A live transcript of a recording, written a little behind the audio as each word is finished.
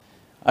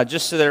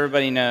Just so that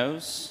everybody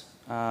knows,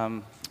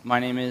 my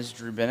name is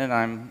Drew Bennett.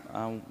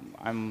 I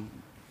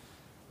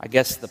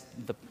guess,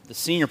 the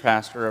senior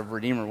pastor of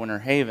Redeemer Winter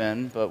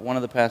Haven, but one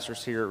of the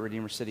pastors here at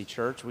Redeemer City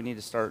Church. We need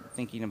to start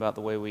thinking about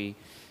the way we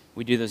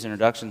do those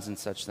introductions and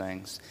such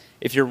things.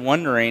 If you're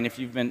wondering, if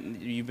you've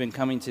been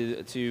coming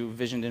to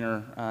Vision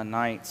Dinner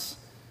nights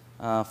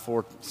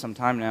for some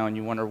time now, and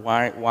you wonder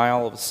why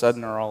all of a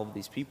sudden are all of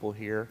these people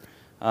here,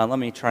 let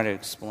me try to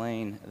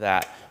explain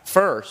that.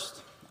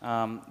 First,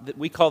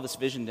 we call this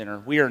Vision Dinner.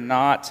 We are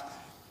not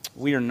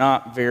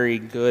very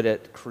good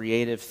at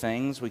creative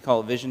things. We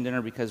call it Vision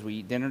Dinner because we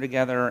eat dinner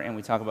together and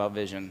we talk about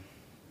vision.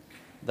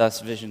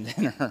 Thus, Vision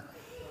Dinner.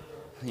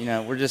 You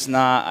know, we're just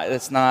not.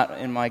 It's not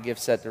in my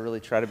gift set to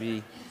really try to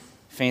be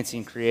fancy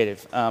and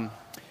creative.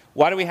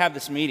 Why do we have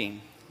this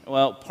meeting?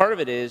 Well, part of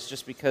it is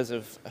just because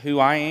of who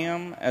I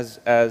am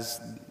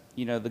as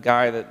you know, the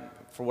guy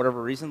that, for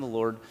whatever reason, the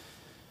Lord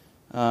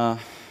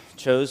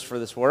chose for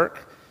this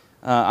work.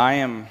 I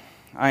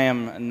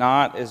am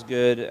not as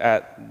good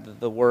at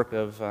the work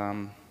of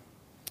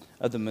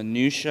the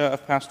minutia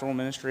of pastoral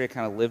ministry. I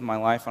kind of live my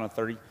life on a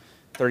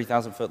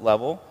 30,000 foot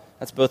level.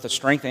 That's both a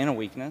strength and a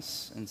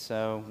weakness, and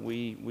so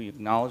we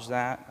acknowledge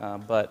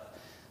that. But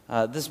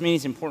this meeting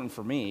is important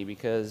for me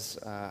because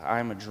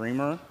I'm a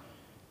dreamer,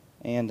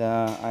 and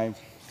I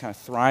kind of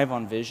thrive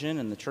on vision,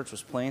 and the church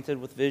was planted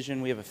with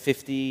vision. We have a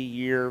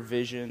 50-year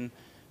vision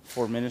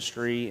for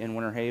ministry in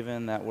Winter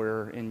Haven that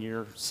we're in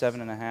year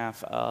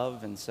 7.5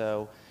 of, and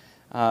so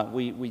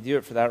we do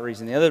it for that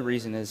reason. The other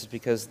reason is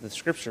because the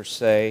scriptures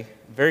say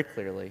very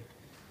clearly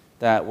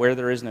that where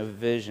there is no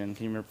vision,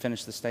 can you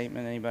finish the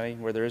statement, anybody?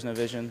 Where there is no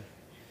vision,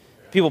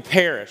 people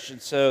perish.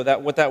 And so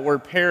what that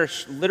word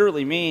perish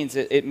literally means,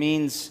 it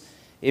means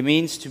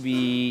to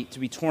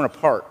be torn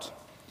apart,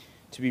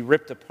 to be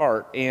ripped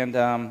apart. And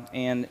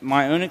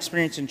my own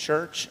experience in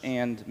church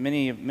and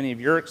many of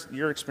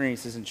your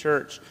experiences in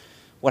church,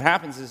 what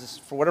happens is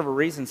for whatever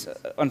reasons,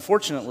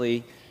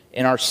 unfortunately,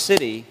 in our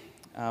city,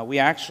 we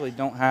actually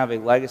don't have a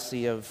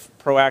legacy of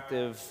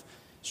proactive,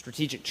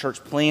 strategic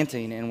church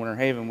planting in Winter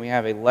Haven. We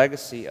have a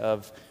legacy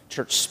of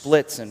church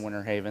splits in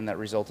Winter Haven that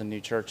result in new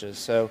churches.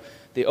 So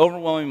the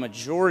overwhelming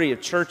majority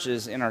of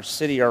churches in our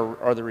city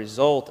are the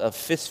result of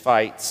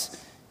fistfights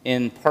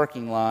in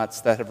parking lots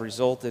that have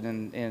resulted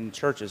in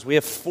churches. We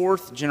have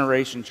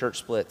fourth-generation church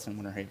splits in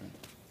Winter Haven.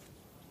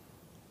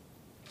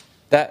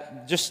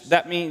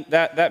 That means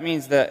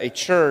that a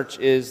church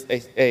is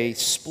a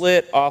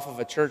split off of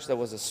a church that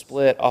was a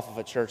split off of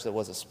a church that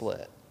was a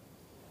split.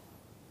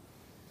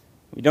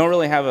 We don't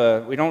really have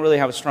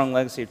a strong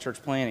legacy of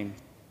church planting.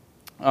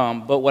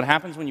 But what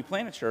happens when you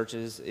plant a church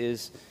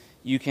is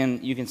you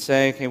can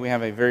say, okay, we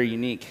have a very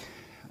unique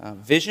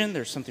vision.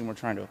 There's something we're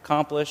trying to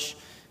accomplish.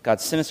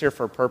 God sent us here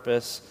for a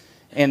purpose.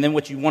 And then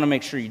what you want to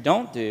make sure you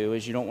don't do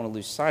is you don't want to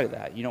lose sight of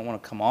that. You don't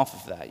want to come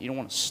off of that. You don't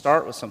want to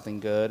start with something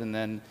good and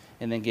then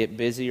get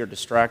busy or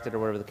distracted or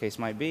whatever the case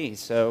might be.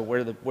 So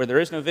where there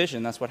is no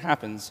vision, that's what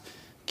happens.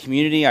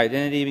 Community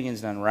identity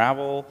begins to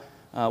unravel.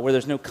 Where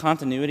there's no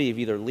continuity of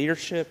either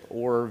leadership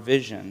or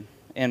vision,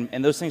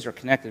 and those things are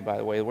connected, by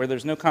the way. Where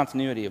there's no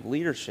continuity of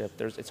leadership,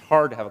 it's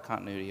hard to have a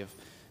continuity of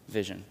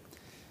vision.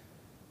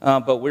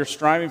 But we're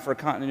striving for a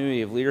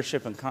continuity of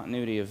leadership and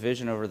continuity of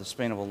vision over the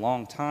span of a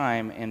long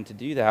time, and to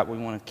do that, we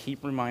want to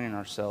keep reminding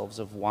ourselves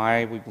of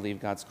why we believe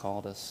God's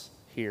called us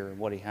here and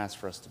what He has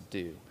for us to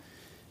do.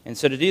 And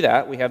so to do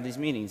that, we have these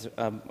meetings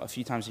a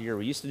few times a year.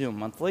 We used to do them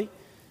monthly,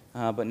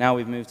 but now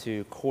we've moved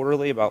to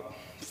quarterly, about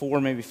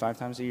 4, maybe 5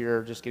 times a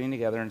year, just getting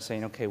together and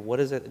saying, okay,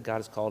 what is it that God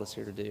has called us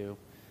here to do?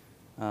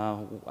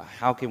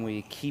 How can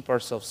we keep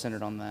ourselves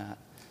centered on that?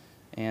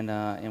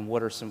 And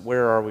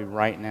where are we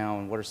right now,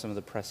 and what are some of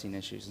the pressing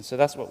issues? And so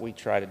that's what we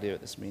try to do at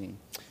this meeting.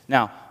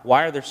 Now,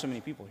 why are there so many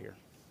people here?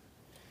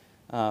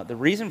 The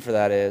reason for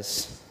that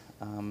is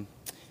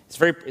it's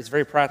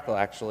very practical,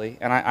 actually.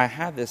 And I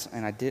had this,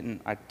 and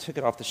I took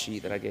it off the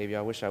sheet that I gave you.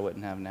 I wish I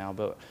wouldn't have now,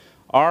 but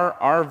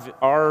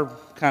our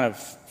kind of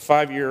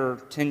 5-year,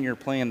 10-year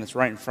plan that's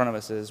right in front of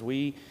us is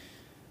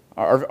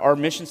our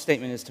mission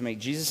statement is to make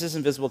Jesus'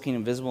 invisible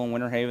kingdom visible in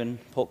Winter Haven,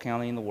 Polk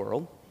County, and the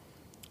world.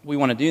 We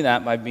want to do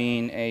that by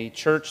being a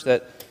church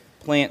that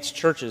plants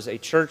churches, a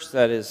church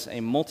that is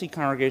a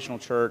multi-congregational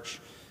church,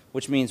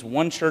 which means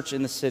one church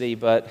in the city,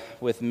 but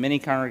with many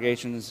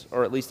congregations,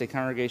 or at least a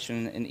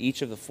congregation in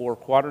each of the 4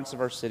 quadrants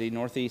of our city,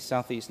 northeast,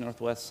 southeast,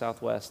 northwest,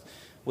 southwest,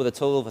 with a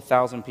total of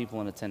 1,000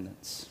 people in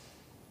attendance.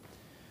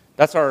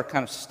 That's our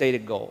kind of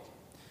stated goal.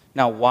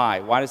 Now,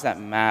 why? Why does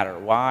that matter?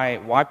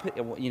 Why put,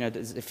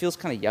 it feels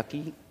kind of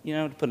yucky,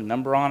 to put a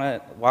number on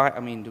it. Why? I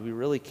mean, do we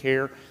really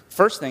care?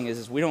 First thing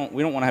is we don't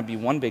want to be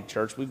one big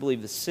church. We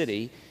believe the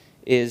city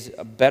is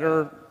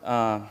better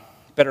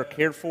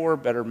cared for,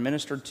 better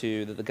ministered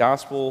to, that the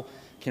gospel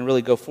can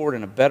really go forward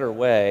in a better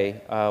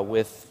way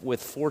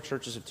with 4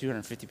 churches of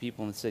 250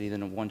 people in the city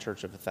than one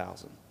church of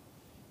 1,000.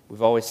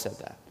 We've always said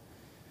that.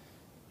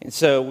 And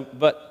so,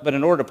 but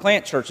in order to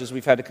plant churches,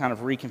 we've had to kind of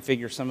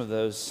reconfigure some of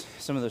those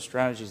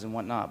strategies and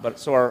whatnot. But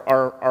so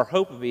our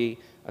hope would be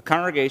a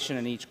congregation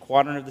in each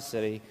quadrant of the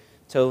city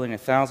totaling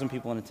 1,000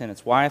 people in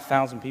attendance. Why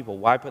 1,000 people?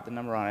 Why put the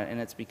number on it? And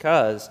it's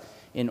because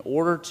in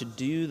order to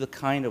do the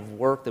kind of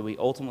work that we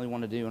ultimately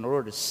want to do, in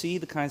order to see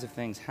the kinds of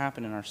things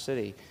happen in our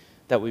city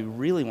that we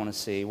really want to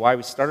see, why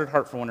we started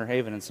Heart for Winter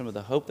Haven and some of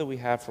the hope that we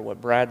have for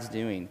what Brad's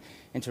doing,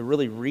 and to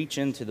really reach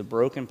into the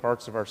broken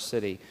parts of our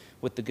city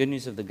with the good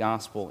news of the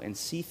gospel and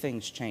see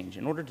things change.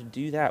 In order to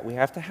do that, we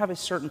have to have a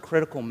certain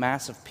critical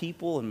mass of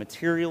people and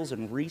materials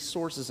and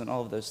resources and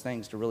all of those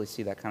things to really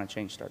see that kind of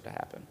change start to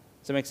happen.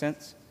 Does that make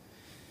sense?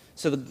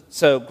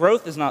 So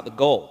growth is not the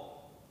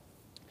goal.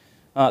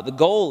 The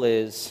goal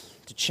is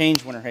to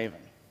change Winter Haven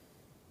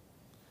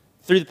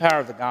through the power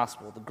of the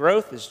gospel. The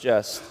growth is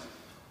just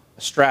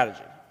a strategy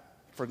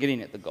for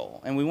getting at the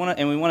goal, and we want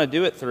to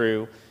do it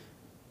through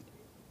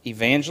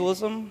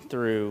evangelism,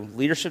 through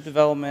leadership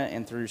development,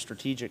 and through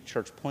strategic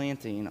church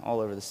planting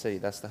all over the city.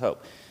 That's the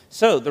hope.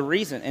 So the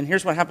reason, and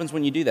here's what happens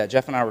when you do that.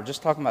 Jeff and I were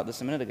just talking about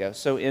this a minute ago.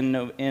 So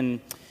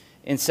in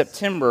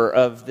September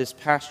of this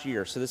past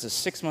year, so this is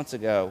 6 months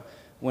ago,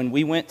 when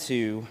we went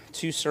to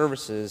 2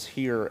 services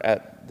here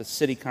at the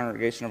city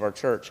congregation of our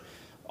church,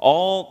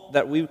 all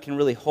that we can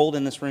really hold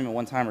in this room at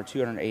one time are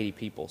 280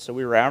 people. So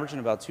we were averaging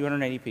about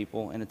 280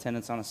 people in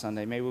attendance on a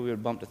Sunday. Maybe we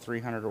would bump to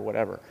 300 or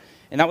whatever.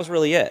 And that was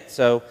really it.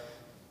 So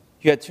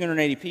you had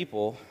 280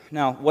 people.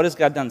 Now, what has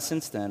God done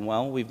since then?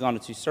 Well, we've gone to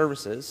 2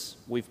 services.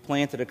 We've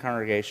planted a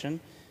congregation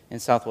in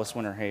Southwest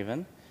Winter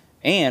Haven.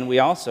 And we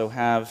also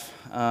have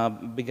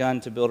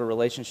begun to build a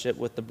relationship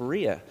with the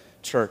Berea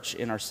Church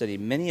in our city.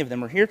 Many of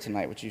them are here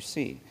tonight, which you've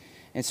seen.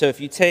 And so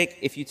if you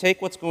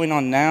take what's going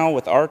on now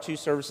with our 2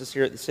 services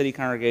here at the city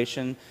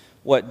congregation,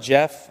 what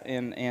Jeff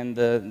and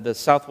the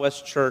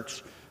Southwest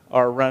Church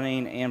are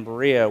running and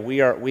Berea,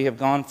 we have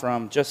gone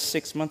from just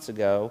 6 months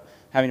ago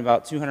having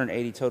about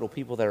 280 total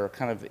people that are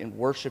kind of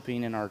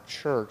worshiping in our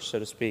church, so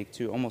to speak,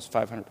 to almost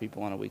 500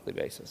 people on a weekly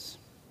basis,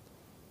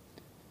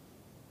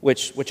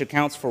 which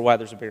accounts for why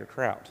there's a bigger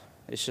crowd.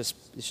 It's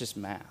just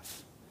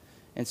math.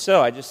 And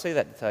so I just say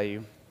that to tell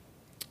you,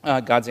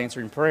 God's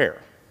answering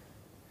prayer.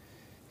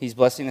 He's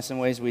blessing us in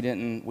ways we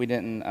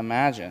didn't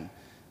imagine,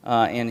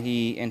 and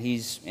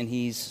he's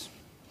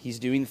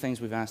doing the things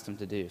we've asked him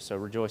to do. So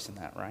rejoice in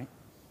that, right?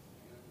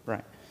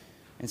 Right.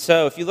 And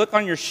so if you look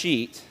on your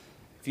sheet,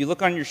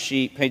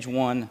 page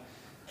 1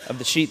 of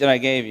the sheet that I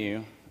gave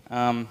you,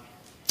 right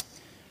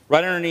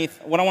underneath,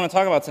 what I want to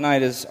talk about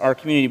tonight is our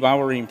community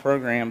Bible reading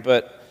program.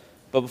 But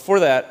before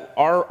that,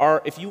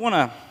 if you want,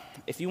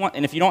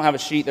 and if you don't have a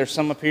sheet, there's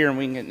some up here,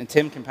 and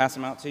Tim can pass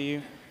them out to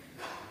you.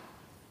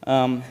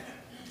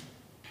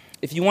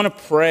 If you want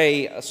to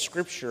pray a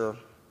scripture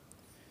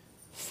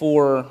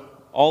for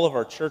all of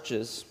our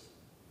churches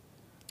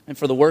and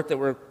for the work that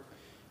we're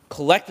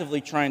collectively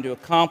trying to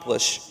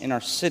accomplish in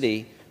our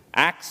city,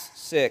 Acts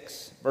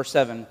 6, verse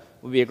 7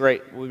 would be a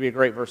great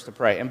verse to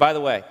pray. And by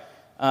the way,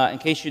 in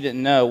case you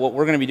didn't know, what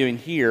we're going to be doing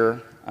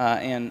here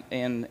and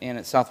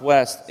at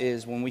Southwest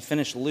is when we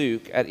finish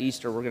Luke at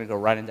Easter, we're going to go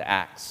right into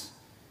Acts.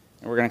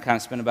 And we're going to kind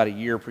of spend about a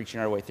year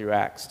preaching our way through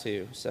Acts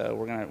too. So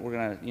we're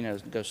going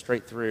to go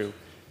straight through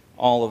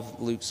all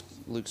of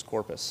Luke's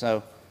corpus.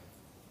 So,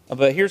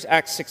 but here's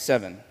Acts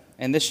 6:7,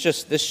 and this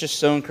just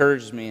so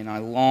encourages me, and I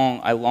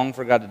long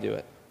for God to do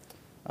it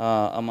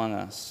among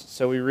us.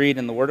 So we read,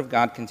 "And the word of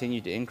God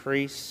continued to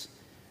increase,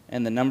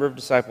 and the number of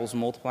disciples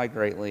multiplied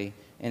greatly,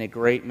 and a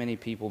great many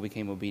people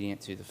became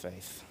obedient to the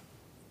faith."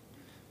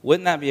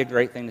 Wouldn't that be a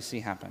great thing to see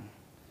happen?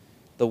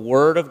 The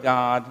word of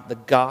God, the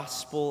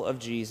gospel of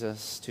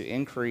Jesus, to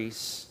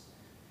increase.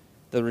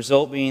 The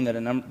result being that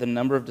the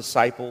number of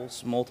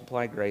disciples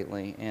multiplied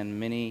greatly,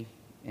 and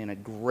a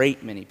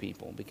great many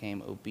people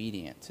became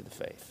obedient to the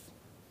faith.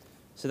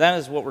 So that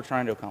is what we're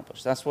trying to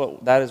accomplish.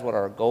 That is what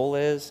our goal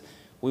is.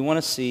 We want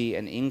to see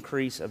an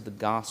increase of the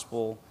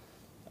gospel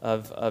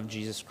of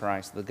Jesus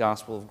Christ, the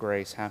gospel of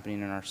grace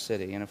happening in our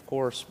city. And of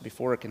course,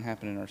 before it can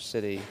happen in our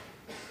city,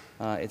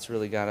 it's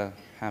really got to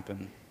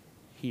happen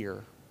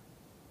here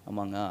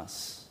among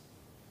us.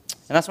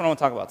 And that's what I want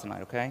to talk about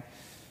tonight, okay?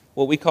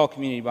 What we call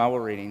community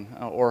Bible reading,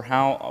 or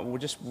how we'll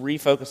just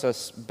refocus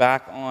us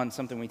back on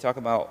something we talk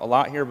about a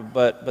lot here,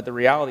 but the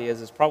reality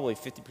is probably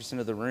 50%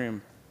 of the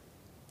room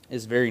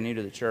is very new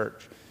to the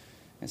church.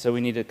 And so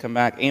we need to come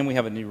back, and we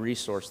have a new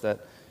resource that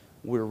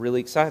we're really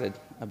excited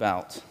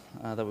about,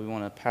 that we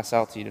want to pass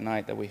out to you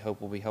tonight, that we hope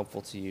will be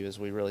helpful to you as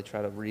we really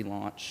try to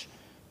relaunch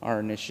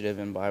our initiative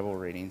in Bible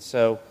reading.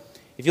 So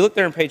if you look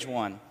there on page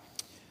 1,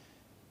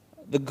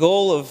 the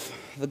goal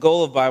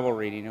of Bible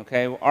reading,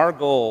 okay, our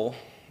goal,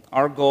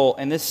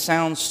 and this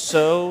sounds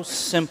so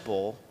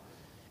simple,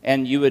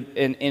 and you would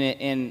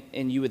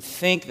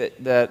think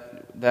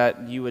that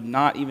you would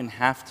not even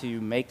have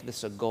to make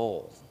this a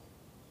goal,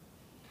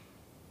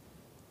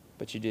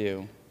 but you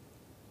do.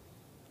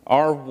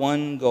 Our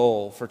one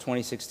goal for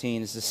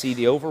 2016 is to see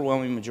the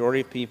overwhelming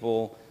majority of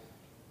people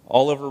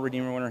all over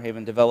Redeemer Winter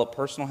Haven develop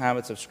personal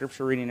habits of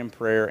scripture reading and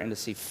prayer, and to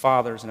see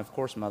fathers, and of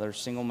course mothers,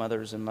 single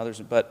mothers and mothers,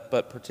 but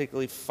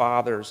particularly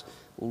fathers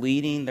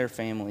leading their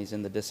families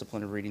in the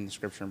discipline of reading the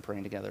scripture and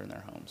praying together in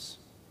their homes.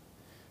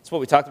 That's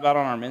what we talked about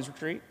on our men's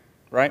retreat,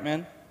 right,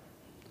 men?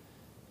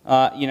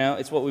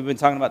 It's what we've been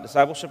talking about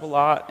discipleship a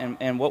lot,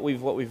 and what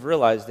we've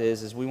realized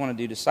is we want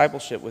to do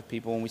discipleship with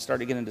people, and we start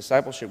to get in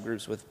discipleship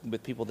groups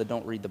with people that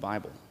don't read the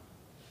Bible.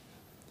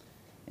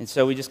 And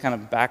so we just kind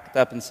of backed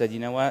up and said, you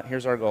know what,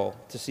 here's our goal,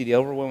 to see the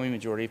overwhelming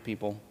majority of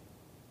people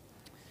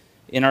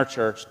in our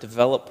church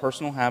develop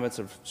personal habits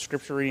of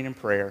scripture reading and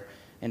prayer,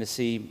 and to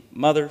see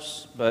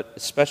mothers, but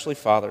especially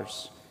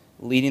fathers,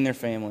 leading their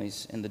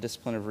families in the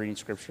discipline of reading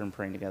scripture and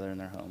praying together in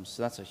their homes.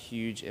 So that's a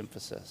huge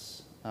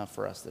emphasis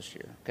for us this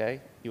year,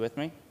 okay? You with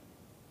me?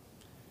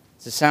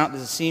 Does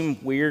it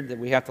seem weird that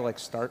we have to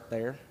start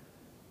there?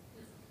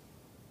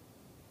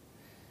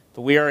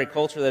 But we are a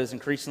culture that is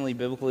increasingly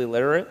biblically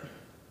literate.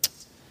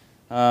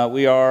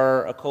 We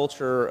are a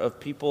culture of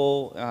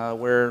people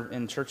where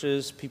in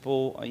churches,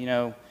 people,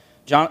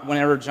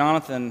 whenever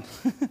Jonathan,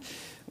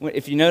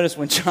 if you notice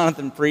when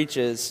Jonathan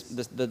preaches,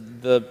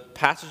 the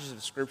passages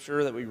of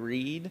Scripture that we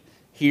read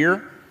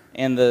here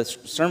and the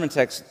sermon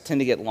texts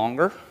tend to get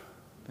longer.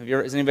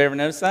 Has anybody ever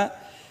noticed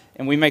that?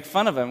 And we make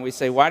fun of him. We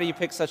say, why do you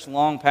pick such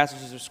long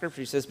passages of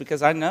Scripture? He says,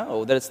 because I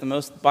know that it's the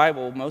most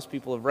Bible most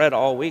people have read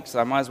all week, so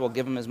I might as well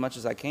give them as much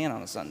as I can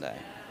on a Sunday.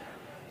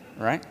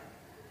 Right?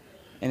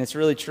 And it's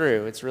really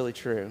true. It's really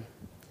true.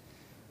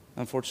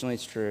 Unfortunately,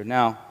 it's true.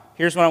 Now,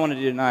 here's what I want to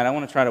do tonight. I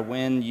want to try to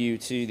win you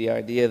to the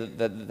idea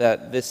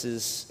that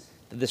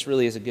this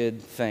really is a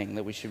good thing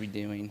that we should be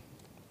doing.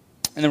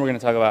 And then we're going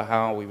to talk about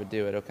how we would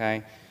do it,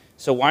 okay?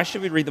 So why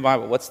should we read the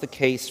Bible? What's the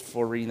case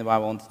for reading the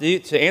Bible? And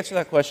to answer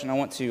that question, I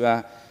want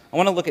to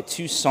look at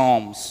two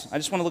Psalms. I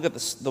just want to look at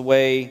the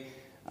way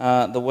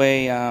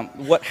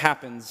what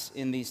happens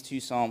in these two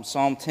Psalms.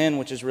 Psalm 10,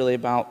 which is really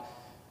about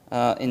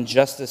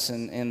injustice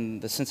and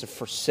the sense of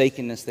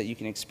forsakenness that you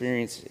can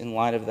experience in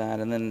light of that,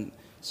 and then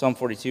Psalm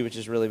 42, which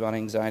is really about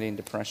anxiety and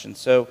depression.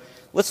 So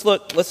let's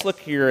look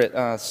here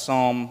at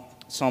Psalm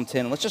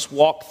 10. Let's just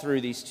walk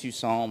through these two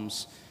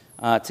Psalms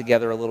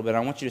together a little bit. I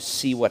want you to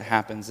see what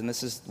happens, and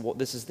this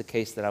is the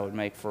case that I would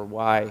make for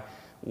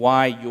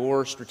why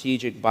your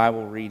strategic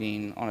Bible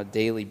reading on a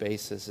daily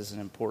basis is an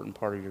important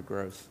part of your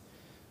growth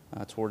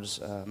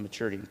towards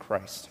maturity in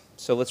Christ.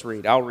 So let's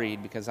read. I'll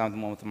read because I'm the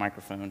one with the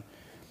microphone,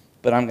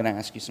 but I'm going to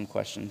ask you some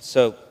questions.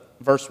 So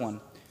verse 1,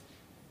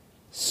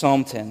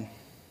 Psalm 10.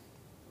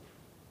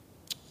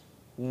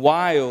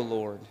 Why, O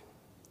Lord,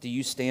 do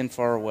you stand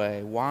far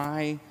away?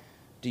 Why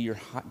do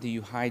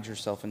you hide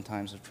yourself in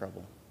times of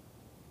trouble?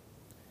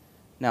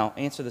 Now,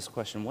 answer this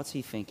question. What's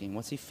he thinking?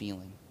 What's he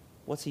feeling?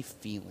 What's he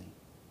feeling?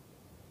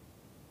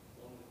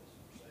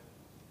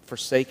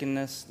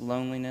 Forsakenness,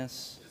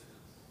 loneliness,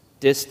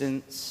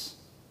 distance.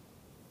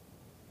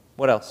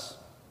 What else?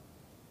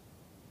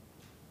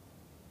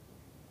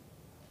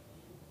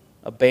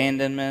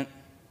 Abandonment.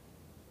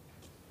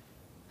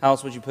 How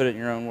else would you put it in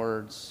your own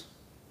words?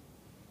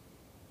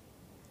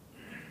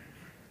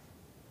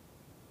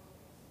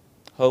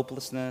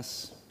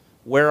 Hopelessness.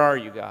 Where are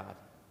you, God?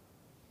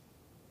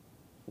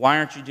 Why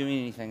aren't you doing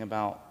anything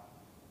about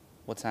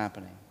what's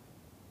happening?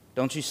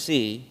 Don't you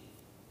see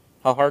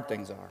how hard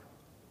things are?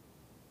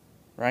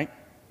 Right?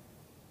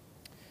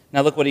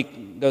 Now look what he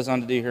goes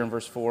on to do here in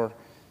verse 4.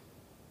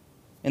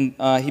 And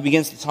he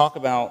begins to talk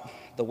about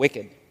the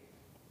wicked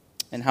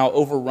and how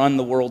overrun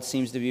the world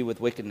seems to be with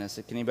wickedness.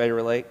 Can anybody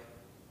relate?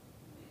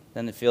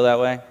 Doesn't it feel that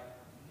way?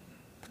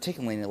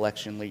 Particularly in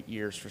election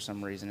years for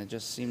some reason. It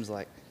just seems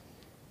like,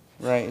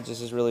 right, it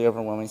just is really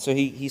overwhelming. So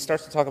he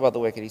starts to talk about the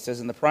wicked. He says,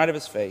 in the pride of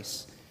his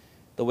face,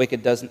 the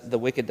wicked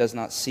does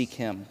not seek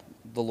him,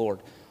 the Lord.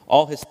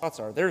 All his thoughts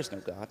are, there is no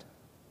God.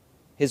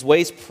 His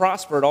ways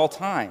prosper at all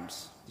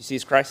times. Do you see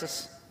his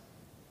crisis?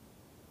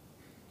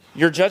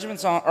 Your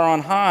judgments are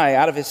on high,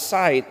 out of his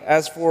sight.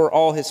 As for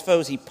all his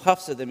foes, he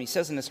puffs at them. He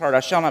says in his heart, I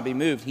shall not be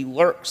moved. He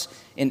lurks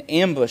in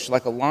ambush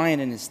like a lion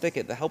in his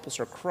thicket. The helpless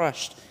are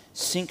crushed,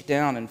 sink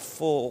down and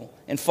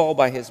fall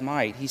by his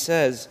might. He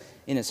says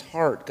in his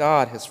heart,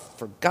 God has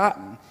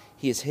forgotten.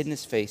 He has hidden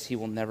his face. He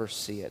will never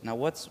see it. Now,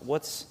 what's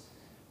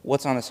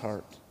on his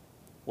heart?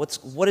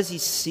 What is he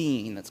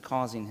seeing that's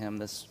causing him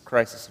this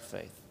crisis of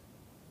faith?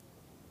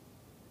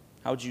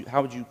 How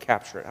would you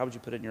capture it? How would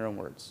you put it in your own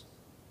words?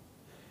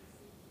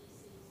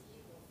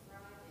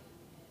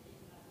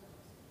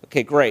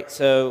 Okay, great.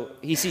 So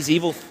he sees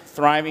evil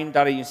thriving.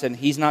 Dottie, you said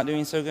he's not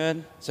doing so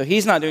good? So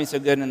he's not doing so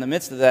good, and in the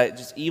midst of that,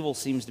 just evil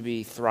seems to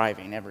be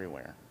thriving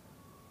everywhere.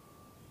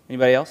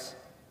 Anybody else?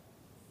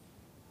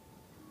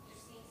 There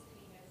seems to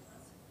be no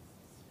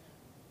consequences.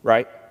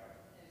 Right.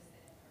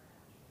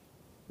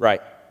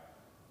 Right.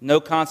 No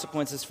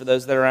consequences for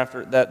those that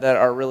are that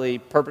are really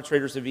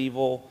perpetrators of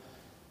evil.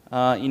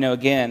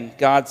 Again,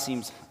 God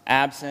seems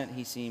absent.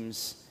 He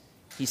seems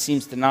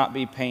to not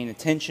be paying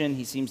attention.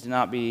 He seems to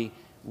not be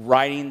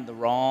righting the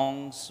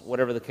wrongs,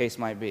 whatever the case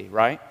might be,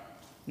 right?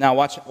 Now,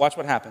 watch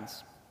what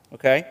happens,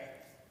 okay?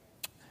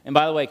 And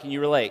by the way, can you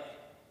relate?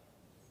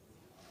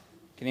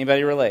 Can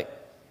anybody relate?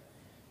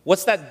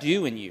 What's that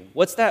do in you?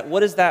 What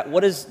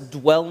is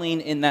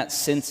dwelling in that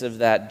sense of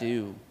that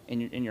do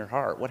in your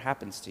heart? What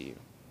happens to you?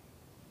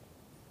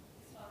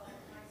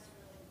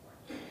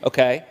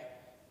 Okay,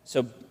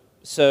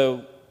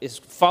 so is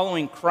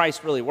following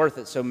Christ really worth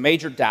it? So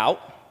major doubt.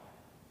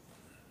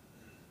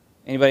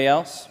 Anybody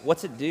else?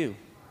 What's it do?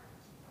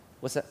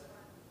 What's that?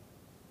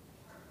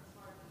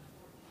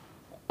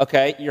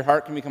 Okay, your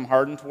heart can become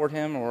hardened toward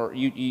him, or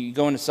you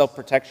go into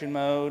self-protection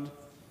mode.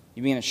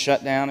 You begin to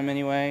shut down in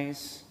many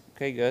ways.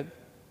 Okay, good.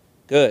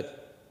 Good.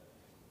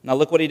 Now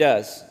look what he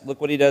does.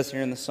 Look what he does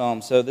here in the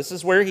Psalm. So this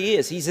is where he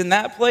is. He's in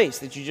that place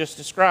that you just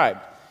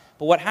described.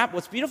 But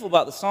what's beautiful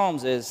about the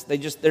Psalms is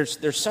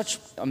there's such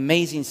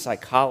amazing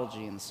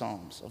psychology in the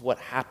Psalms of what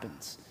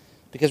happens.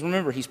 Because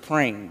remember, he's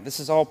praying. This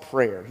is all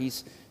prayer.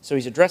 So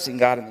he's addressing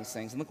God in these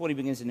things. And look what he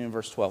begins to do in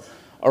verse 12.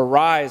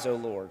 Arise, O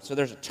Lord. So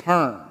there's a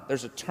turn.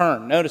 There's a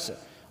turn. Notice it.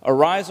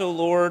 Arise, O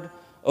Lord.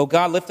 O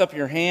God, lift up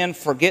your hand.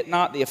 Forget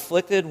not the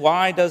afflicted.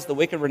 Why does the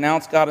wicked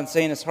renounce God and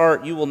say in his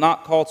heart, you will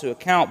not call to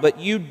account? But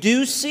you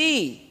do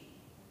see.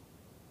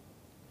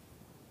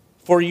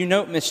 For you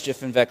note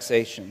mischief and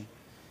vexation,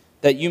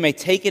 that you may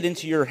take it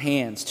into your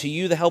hands. To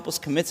you the helpless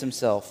commits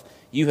himself.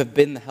 You have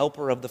been the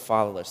helper of the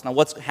fatherless. Now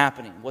what's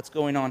happening? What's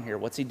going on here?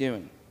 What's he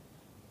doing?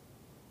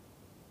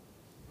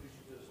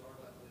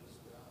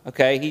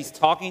 Okay, he's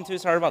talking to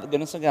his heart about the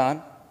goodness of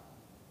God.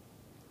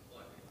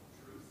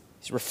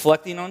 He's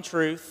reflecting on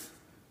truth.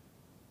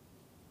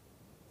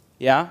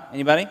 Yeah?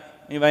 Anybody?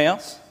 Anybody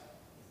else?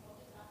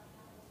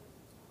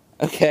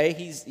 Okay,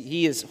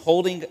 he is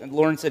holding,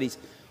 Lauren said he's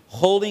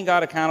holding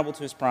God accountable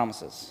to his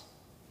promises.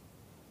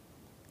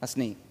 That's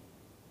neat.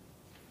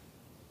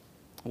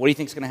 What do you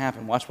think is going to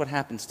happen? Watch what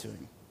happens to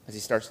him as he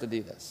starts to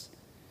do this.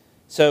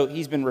 So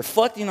he's been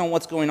reflecting on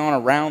what's going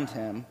on around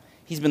him.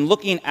 He's been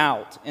looking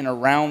out and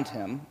around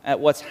him at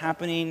what's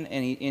happening,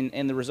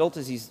 and the result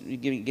is he's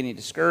getting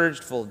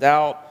discouraged, full of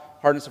doubt,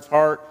 hardness of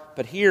heart.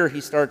 But here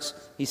where does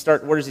he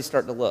start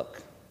to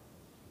look?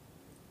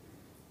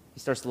 He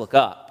starts to look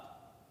up.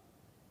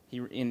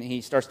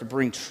 He starts to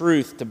bring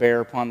truth to bear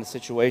upon the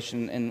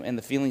situation and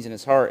the feelings in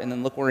his heart. And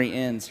then look where he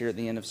ends here at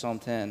the end of Psalm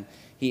 10.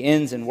 He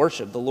ends in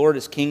worship. The Lord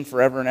is king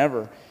forever and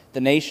ever.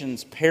 The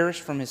nations perish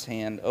from his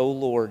hand. O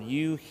Lord,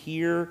 you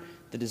hear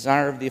the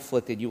desire of the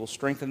afflicted. You will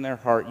strengthen their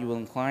heart. You will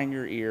incline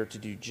your ear to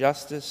do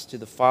justice to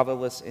the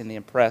fatherless and the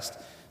oppressed,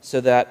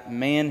 so that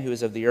man who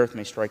is of the earth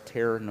may strike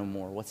terror no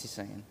more. What's he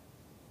saying?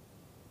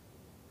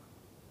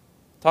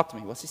 Talk to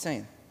me. What's he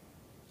saying?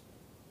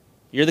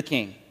 You're the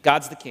king.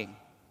 God's the king.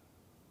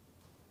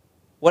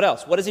 What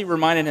else? What has he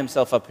reminded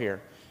himself up here?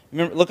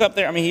 Remember, look up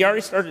there. I mean, he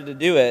already started to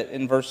do it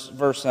in verse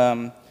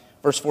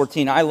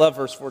 14. I love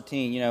verse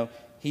 14. You know,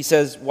 he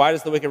says, "Why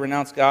does the wicked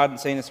renounce God and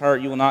say in his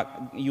heart, you will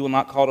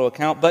not call to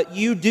account? But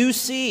you do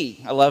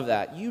see." I love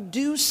that. You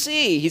do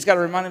see. He's got to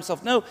remind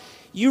himself, no,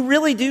 you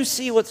really do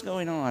see what's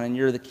going on, and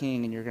you're the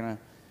king, and you're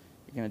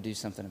gonna do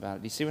something about it.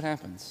 Do you see what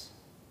happens?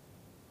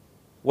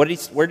 Where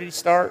did he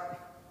start?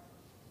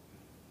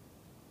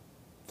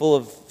 Full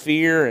of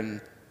fear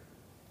and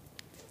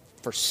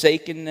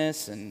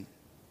forsakenness and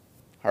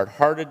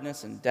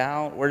hard-heartedness and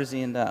doubt. Where does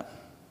he end up?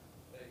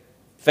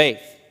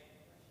 Faith.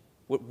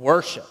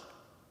 Worship.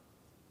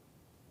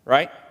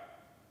 Right?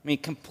 I mean,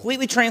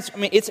 completely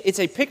it's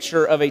a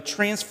picture of a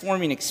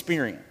transforming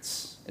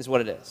experience, is what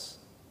it is.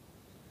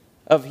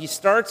 He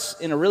starts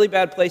in a really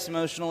bad place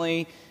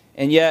emotionally,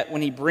 and yet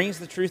when he brings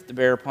the truth to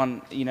bear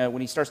upon,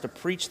 when he starts to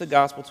preach the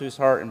gospel to his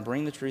heart and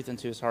bring the truth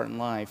into his heart and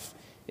life,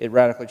 it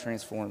radically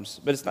transforms.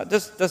 But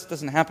this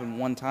doesn't happen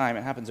one time.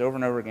 It happens over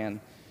and over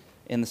again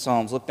in the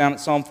Psalms. Look down at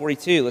Psalm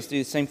 42. Let's do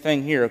the same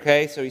thing here,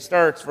 okay? So he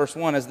starts, verse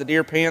 1, "As the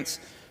deer pants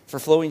for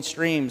flowing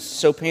streams,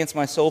 so pants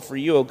my soul for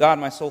you, O God.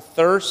 My soul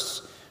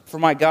thirsts for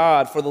my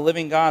God, for the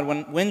living God.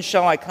 When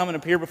shall I come and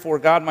appear before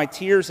God? My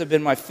tears have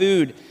been my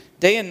food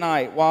day and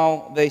night,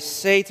 while they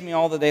say to me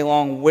all the day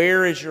long,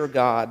 where is your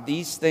God?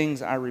 These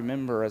things I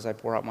remember as I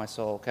pour out my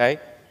soul." Okay?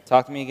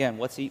 Talk to me again.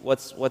 What's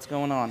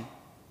going on?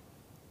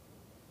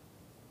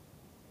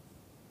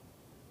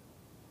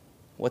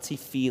 What's he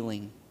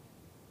feeling?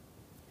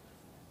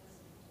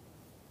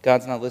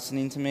 God's not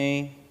listening to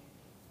me.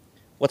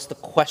 What's the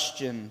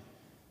question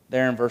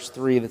there in verse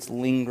 3 that's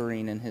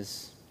lingering in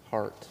his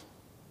heart?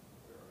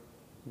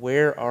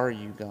 Where are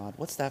you, God?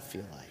 What's that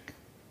feel like?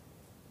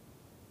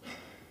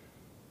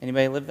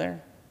 Anybody live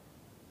there?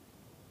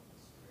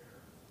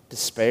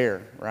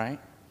 Despair, right?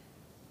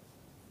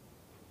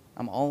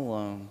 I'm all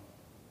alone.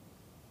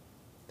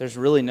 There's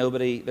really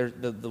nobody.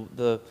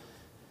 The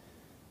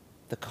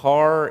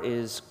car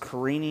is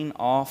careening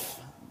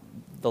off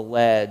the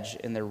ledge,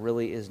 and there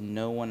really is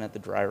no one at the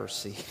driver's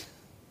seat.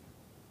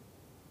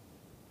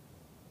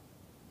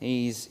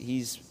 He's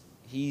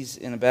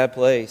in a bad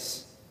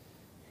place,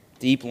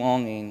 deep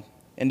longing.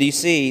 And do you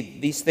see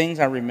these things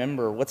I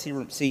remember? What's he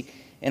see?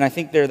 And I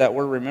think there that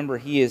word remember.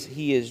 He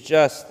is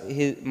just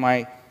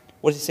my.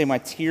 What does he say? My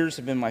tears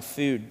have been my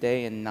food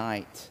day and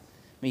night.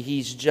 I mean,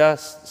 he's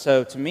just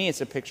so. To me,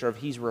 it's a picture of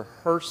he's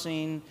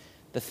rehearsing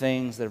the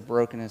things that have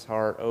broken his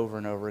heart over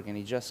and over again.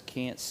 He just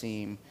can't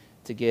seem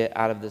to get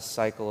out of this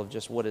cycle of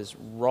just what is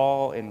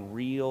raw and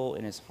real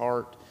in his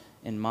heart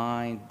and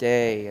mind,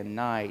 day and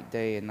night,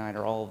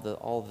 are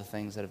all of the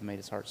things that have made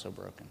his heart so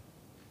broken.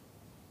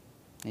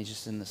 And he's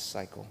just in this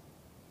cycle.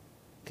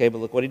 Okay, but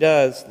look what he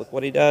does. Look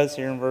what he does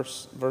here in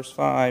verse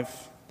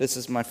 5. This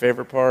is my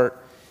favorite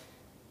part.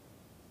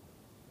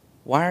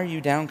 Why are you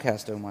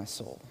downcast, O my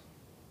soul?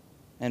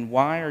 And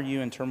why are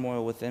you in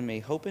turmoil within me?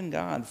 Hope in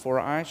God, for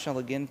I shall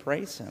again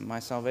praise him, my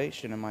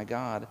salvation and my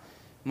God.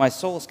 My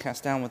soul is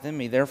cast down within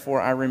me, therefore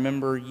I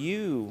remember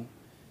you.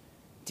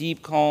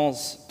 Deep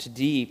calls to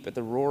deep at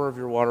the roar of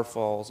your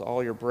waterfalls.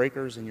 All your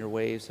breakers and your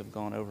waves have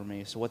gone over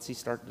me. So what's he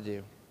start to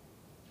do?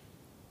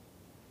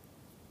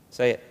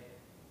 Say it.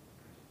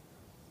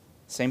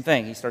 Same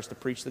thing. He starts to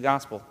preach the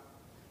gospel.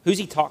 Who's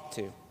he talk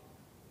to?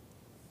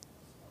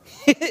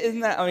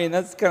 Isn't that,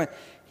 that's kind of,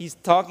 he's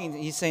talking,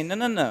 he's saying,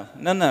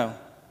 no.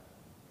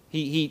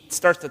 He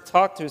starts to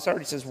talk to his heart.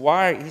 He says,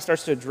 why? He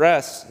starts to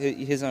address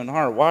his own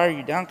heart. Why are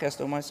you downcast,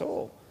 O my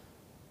soul?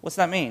 What's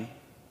that mean?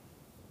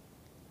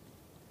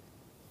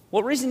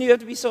 What reason do you have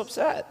to be so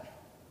upset?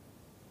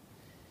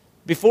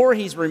 Before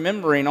he's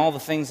remembering all the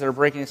things that are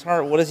breaking his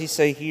heart, what does he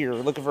say here?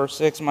 Look at verse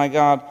 6. My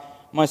God,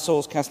 my soul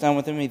is cast down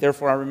within me,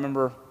 therefore I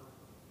remember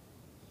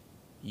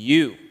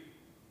you.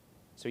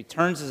 So he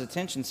turns his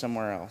attention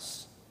somewhere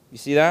else. You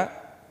see that?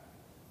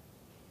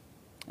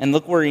 And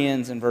look where he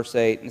ends in verse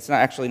 8. It's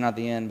not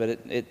the end, but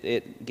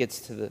it gets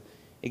to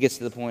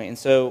the point. And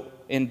so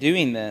in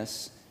doing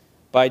this,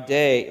 by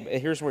day,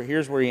 here's where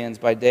he ends.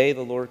 By day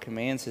the Lord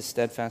commands his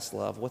steadfast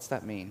love. What's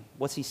that mean?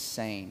 What's he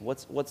saying?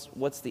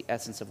 What's the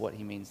essence of what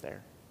he means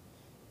there?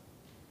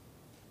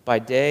 By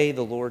day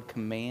the Lord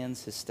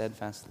commands his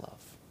steadfast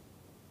love.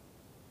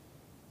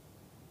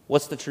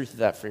 What's the truth of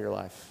that for your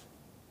life?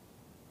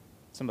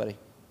 Somebody.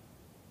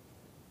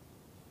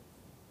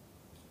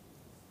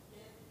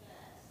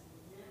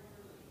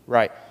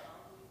 Right.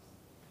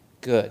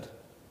 Good.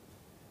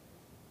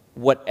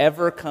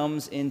 Whatever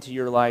comes into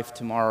your life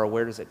tomorrow,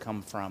 where does it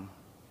come from?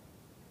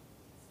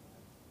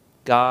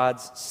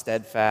 God's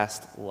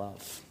steadfast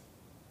love.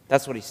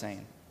 That's what he's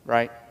saying,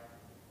 right?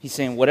 He's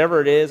saying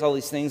whatever it is, all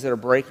these things that are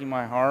breaking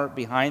my heart,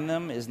 behind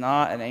them is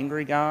not an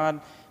angry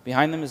God.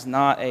 Behind them is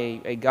not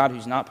a God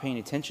who's not paying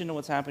attention to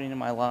what's happening in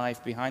my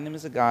life. Behind them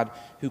is a God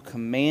who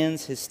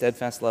commands his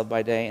steadfast love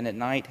by day, and at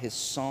night his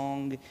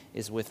song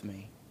is with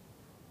me.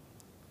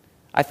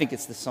 I think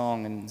it's the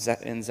song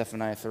in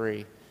Zephaniah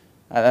 3.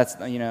 That's,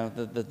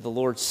 the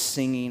Lord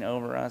singing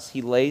over us.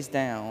 He lays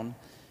down,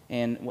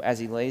 and as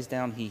he lays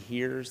down, he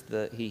hears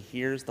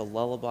the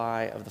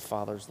lullaby of the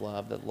Father's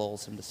love that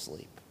lulls him to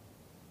sleep.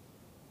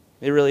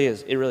 It really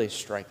is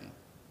striking.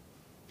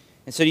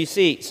 And so you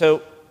see,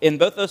 in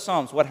both those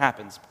Psalms, what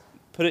happens?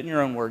 Put it in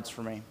your own words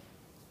for me.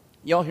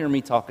 Y'all hear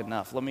me talk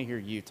enough. Let me hear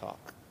you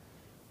talk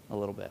a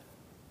little bit.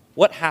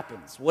 What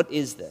happens? What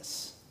is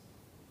this?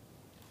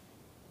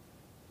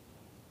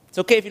 It's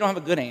okay if you don't have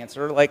a good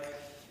answer.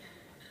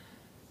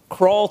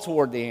 Crawl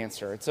toward the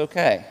answer. It's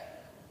okay.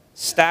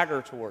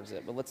 Stagger towards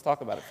it. But let's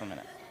talk about it for a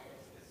minute.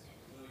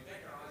 When we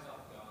take our eyes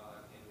off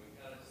God and we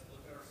kind of just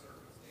look at our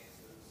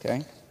circumstances,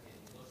 Okay. and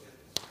look at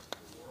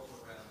the world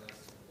around us,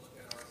 and look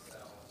at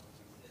ourselves,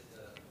 we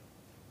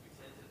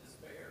tend to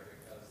despair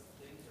because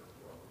things are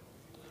broken.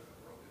 We live in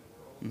a broken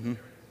world. Mm-hmm.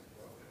 Everything is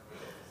broken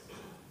around us.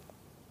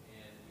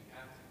 And we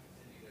have to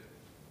continue to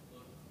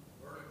look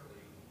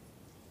vertically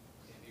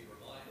and be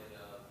reminded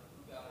of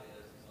who God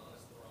is. He's on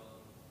his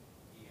throne.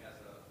 He has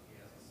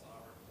a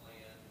sovereign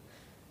plan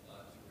to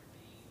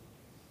redeem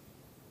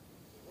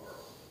the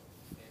world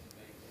and to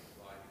make things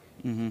right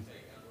again. Mm-hmm. To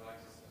take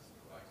unrighteousness to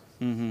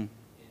righteousness, Mm-hmm.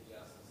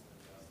 injustice to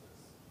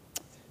justice,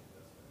 and to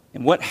justice.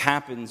 And what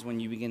happens when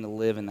you begin to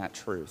live in that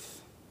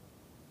truth?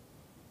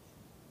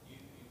 You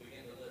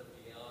begin to live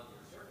beyond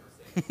your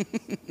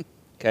circumstances,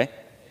 Okay.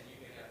 and you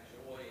can have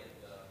joy in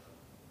the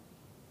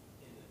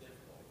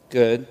difficult.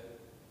 Good.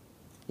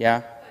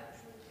 Yeah.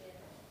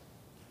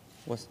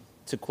 What's,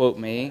 to quote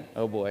me,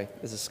 oh boy,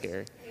 this is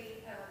scary. We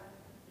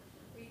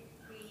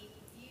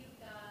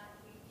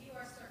view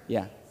our circumstances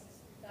Yeah. through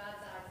God's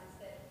eyes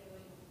instead of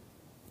viewing.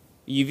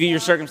 You view your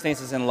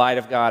circumstances in light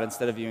of God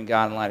instead of viewing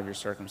God in light of your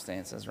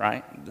circumstances,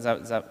 right? Is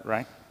that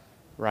right?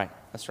 Right.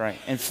 That's right.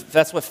 And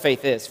that's what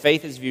faith is.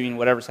 Faith is viewing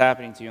whatever's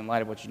happening to you in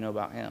light of what you know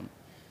about Him.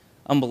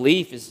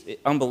 Unbelief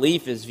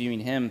is viewing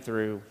Him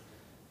through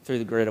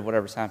the grid of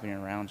whatever's happening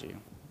around you.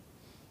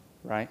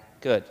 Right?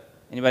 Good.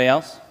 Anybody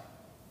else?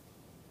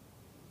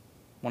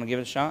 Want to give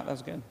it a shot? That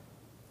was good.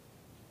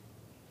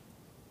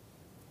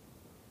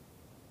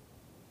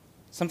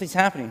 Something's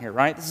happening here,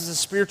 right? This is a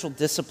spiritual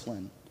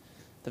discipline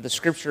that the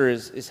Scripture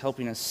is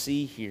helping us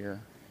see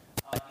here.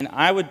 And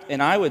I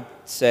would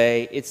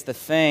say it's the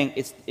thing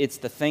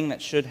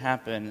that should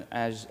happen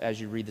as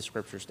you read the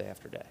Scriptures day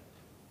after day.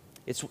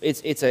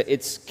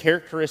 It's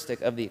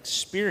characteristic of the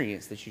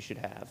experience that you should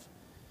have.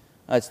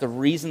 It's the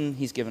reason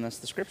He's given us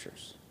the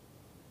Scriptures,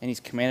 and He's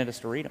commanded us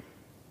to read them.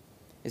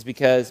 Is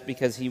because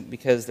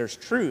there's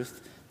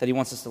truth that He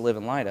wants us to live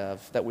in light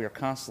of that we are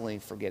constantly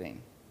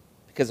forgetting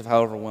because of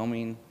how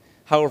overwhelming.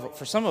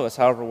 For some of us,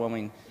 how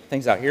overwhelming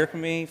things out here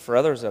can be. For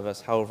others of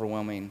us, how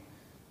overwhelming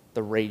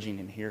the raging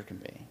in here can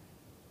be.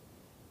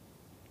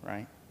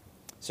 Right?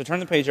 So turn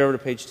the page over to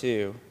page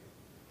 2.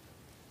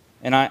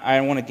 And I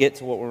want to get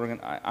to what we're going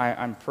to...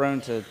 I'm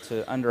prone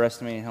to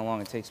underestimating how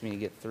long it takes me to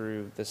get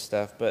through this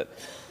stuff. But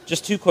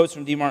just 2 quotes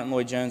from D. Martin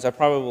Lloyd-Jones. I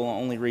probably will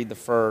only read the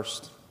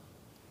first.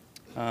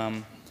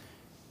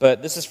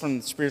 But this is from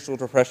the Spiritual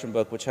Depression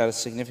book, which had a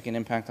significant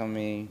impact on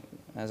me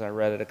as I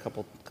read it a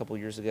couple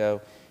years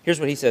ago. Here's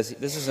what he says.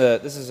 This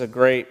is a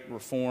great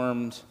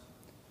Reformed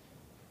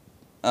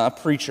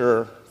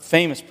preacher,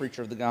 famous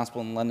preacher of the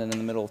gospel in London in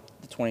the middle of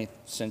the 20th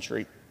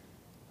century.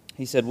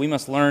 He said, "We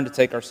must learn to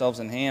take ourselves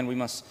in hand. We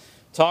must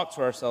talk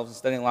to ourselves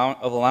instead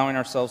of allowing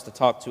ourselves to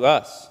talk to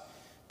us.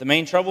 The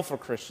main trouble for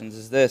Christians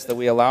is this, that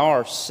we allow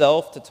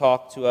ourselves to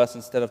talk to us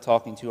instead of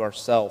talking to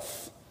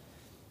ourselves.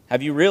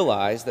 Have you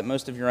realized that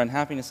most of your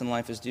unhappiness in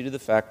life is due to the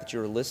fact that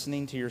you are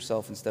listening to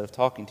yourself instead of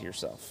talking to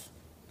yourself?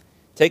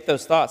 Take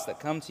those thoughts that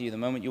come to you the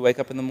moment you wake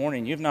up in the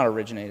morning. You've not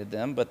originated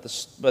them, but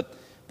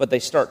they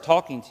start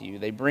talking to you.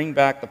 They bring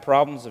back the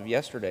problems of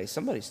yesterday.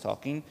 Somebody's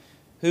talking.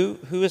 Who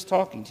is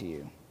talking to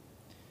you?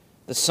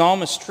 The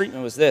psalmist's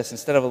treatment was this.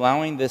 Instead of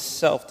allowing this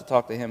self to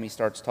talk to him, he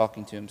starts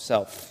talking to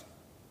himself.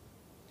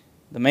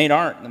 The main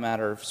art in the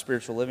matter of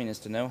spiritual living is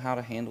to know how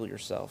to handle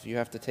yourself. You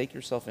have to take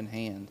yourself in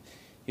hand.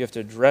 You have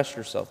to address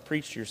yourself,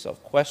 preach to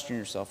yourself, question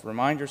yourself,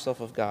 remind yourself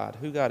of God,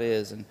 who God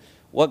is and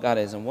what God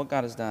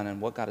has done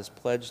and what God has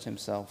pledged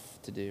himself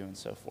to do and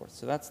so forth.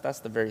 So that's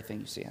the very thing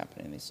you see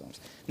happening in these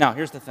Psalms. Now,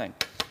 here's the thing,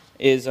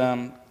 is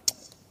that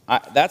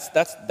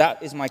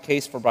is my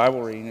case for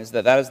Bible reading, is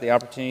that is the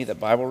opportunity that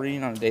Bible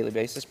reading on a daily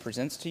basis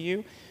presents to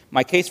you.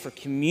 My case for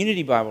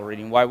community Bible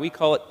reading, why we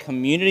call it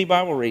community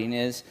Bible reading,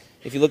 is,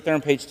 if you look there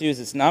on page 2, is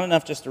it's not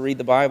enough just to read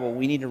the Bible,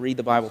 we need to read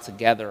the Bible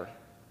together.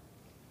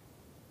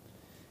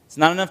 It's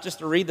not enough just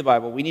to read the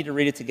Bible, we need to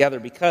read it together,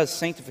 because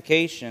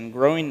sanctification,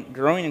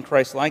 growing in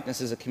Christ's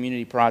likeness, is a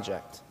community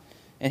project.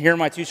 And here are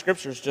my 2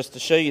 scriptures just to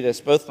show you this,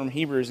 both from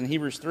Hebrews. In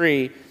Hebrews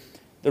 3,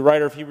 the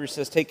writer of Hebrews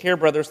says, "Take care,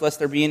 brothers, lest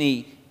there be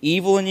any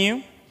evil in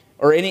you,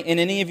 or in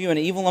any of you an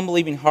evil,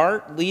 unbelieving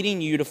heart,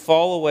 leading you to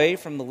fall away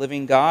from the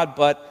living God,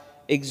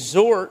 but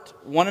exhort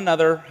one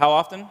another," how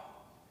often?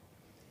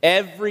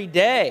 Every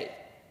day.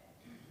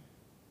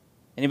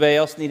 Anybody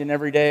else need an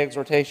everyday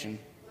exhortation?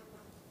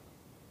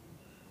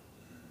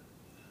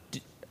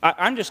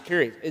 I'm just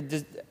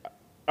curious.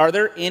 Are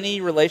there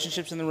any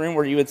relationships in the room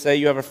where you would say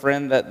you have a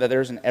friend that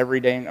there's an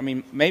everyday? I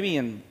mean, maybe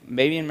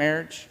in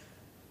marriage,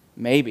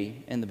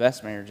 maybe in the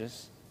best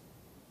marriages.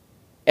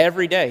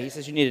 Every day. He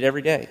says you need it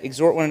every day.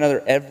 Exhort one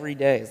another every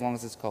day, as long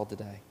as it's called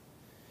today.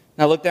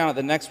 Now look down at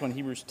the next one,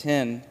 Hebrews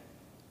 10.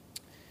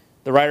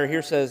 The writer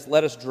here says,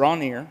 "Let us draw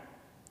near."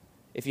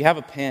 If you have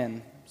a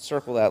pen,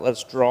 circle that. Let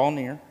us draw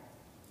near.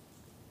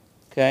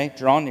 Okay,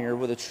 draw near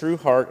with a true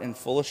heart and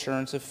full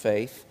assurance of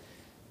faith,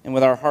 and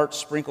with our hearts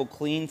sprinkled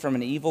clean from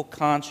an evil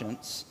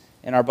conscience,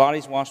 and our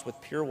bodies washed with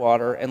pure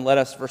water. And let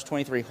us, verse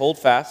 23, hold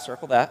fast,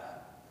 circle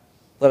that.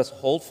 Let us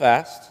hold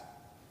fast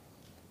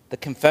the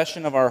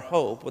confession of our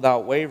hope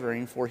without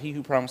wavering, for he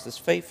who promised is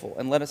faithful.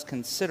 And let us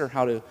consider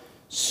how to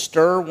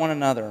stir one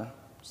another,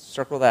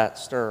 circle that,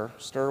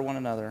 stir one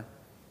another,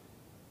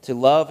 to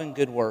love and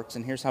good works.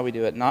 And here's how we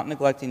do it: not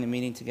neglecting the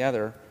meeting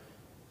together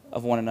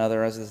of one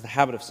another, as is the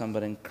habit of some,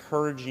 but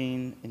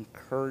encouraging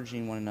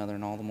one another,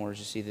 and all the more as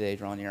you see the day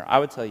draw near. I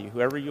would tell you,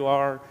 whoever you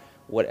are,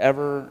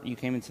 whatever you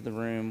came into the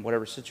room,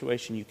 whatever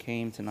situation you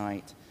came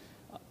tonight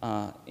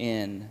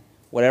in,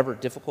 whatever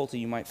difficulty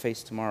you might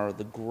face tomorrow,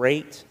 the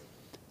great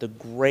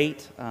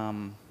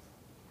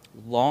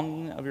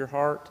longing of your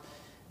heart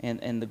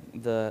and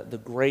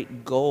the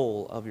great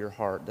goal of your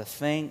heart, the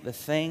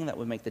thing that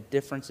would make the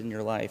difference in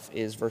your life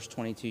is, verse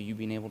 22, you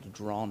being able to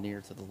draw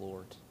near to the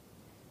Lord.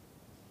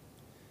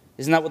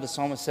 Isn't that what the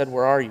psalmist said?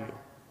 Where are you?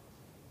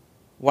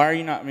 Why are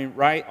you not? I mean,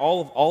 right?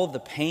 All of the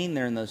pain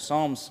there in those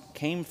psalms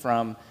came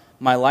from,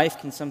 my life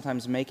can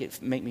sometimes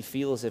make me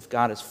feel as if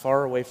God is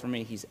far away from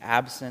me. He's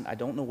absent. I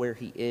don't know where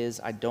he is.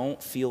 I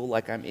don't feel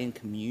like I'm in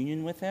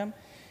communion with him.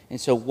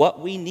 And so what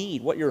we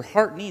need, what your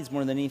heart needs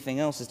more than anything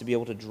else, is to be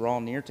able to draw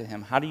near to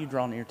him. How do you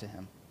draw near to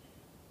him?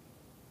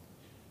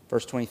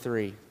 Verse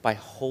 23, by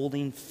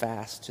holding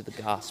fast to the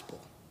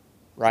gospel.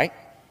 Right?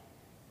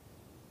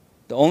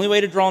 The only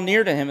way to draw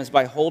near to him is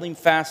by holding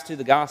fast to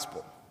the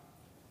gospel.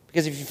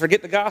 Because if you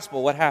forget the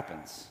gospel, what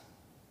happens?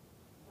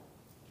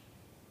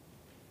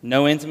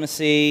 No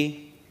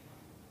intimacy.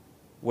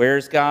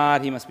 Where's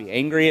God? He must be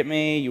angry at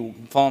me. You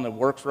fall into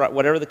works,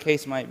 whatever the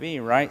case might be,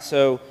 right?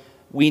 So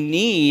we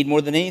need,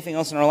 more than anything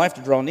else in our life,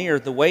 to draw near.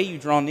 The way you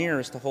draw near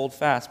is to hold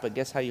fast, but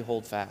guess how you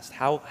hold fast?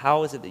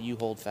 How is it that you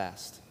hold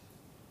fast?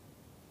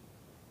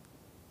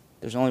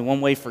 There's only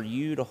one way for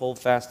you to hold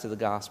fast to the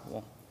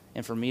gospel,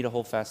 and for me to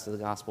hold fast to the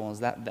gospel,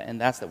 and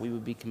that's that we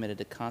would be committed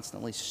to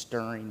constantly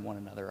stirring one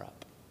another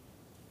up.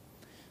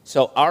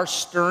 So our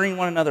stirring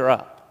one another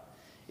up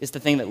is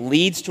the thing that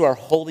leads to our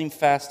holding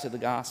fast to the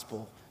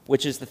gospel,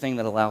 which is the thing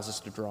that allows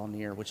us to draw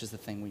near, which is the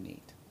thing we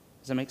need.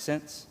 Does that make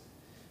sense?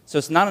 So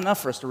it's not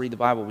enough for us to read the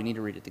Bible, we need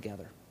to read it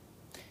together.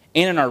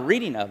 And in our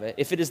reading of it,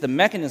 if it is the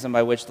mechanism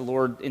by which the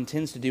Lord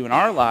intends to do in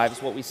our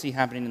lives what we see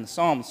happening in the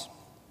Psalms,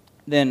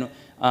 then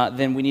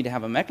we need to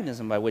have a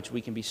mechanism by which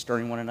we can be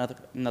stirring one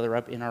another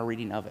up in our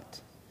reading of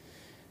it.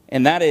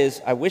 And that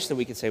is, I wish that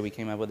we could say we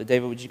came up with it.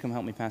 David, would you come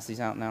help me pass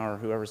these out now, or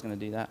whoever's going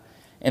to do that?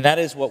 And that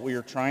is what we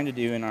are trying to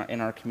do in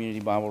our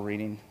community Bible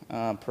reading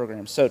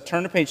program. So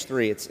turn to page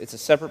 3. It's a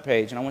separate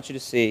page, and I want you to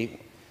see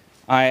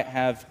I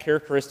have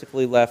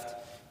characteristically left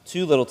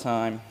too little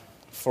time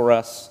for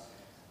us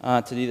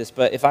to do this.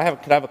 But if could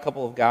I have a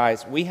couple of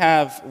guys? We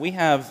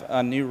have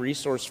a new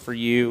resource for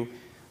you.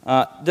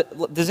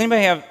 Does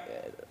anybody have?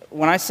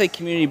 When I say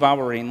community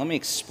Bible reading, let me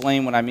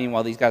explain what I mean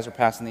while these guys are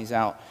passing these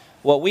out.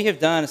 What we have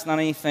done, it's not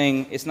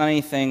anything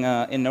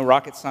in no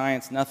rocket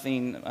science,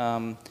 nothing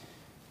out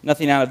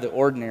of the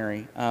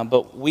ordinary.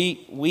 But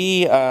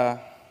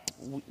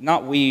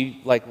not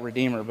we like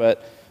Redeemer,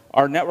 but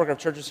our network of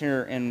churches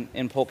here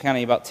in Polk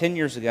County about 10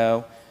 years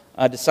ago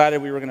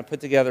decided we were going to put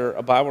together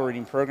a Bible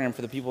reading program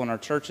for the people in our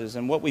churches.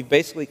 And what we've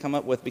basically come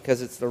up with,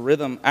 because it's the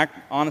rhythm,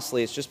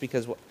 honestly, it's just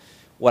because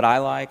what I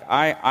like.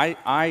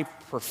 I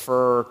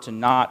prefer to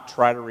not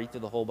try to read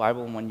through the whole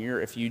Bible in 1 year.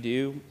 If you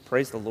do,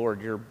 praise the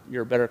Lord,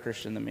 you're a better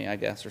Christian than me, I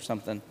guess, or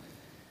something.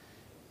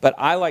 But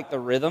I like the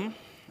rhythm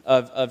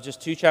of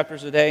just 2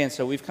 chapters a day, and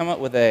so we've come up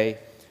with a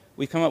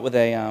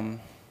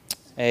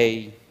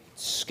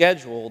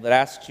schedule that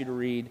asks you to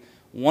read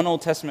 1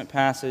 Old Testament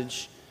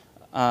passage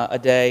a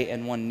day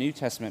and 1 New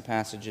Testament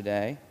passage a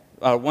day.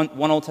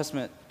 One Old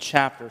Testament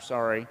chapter,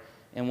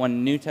 and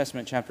 1 New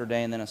Testament chapter a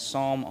day, and then a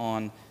psalm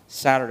on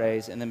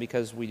Saturdays, and then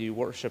because we do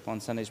worship on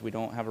Sundays, we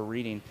don't have a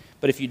reading.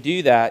 But if you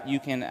do that, you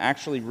can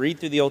actually read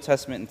through the Old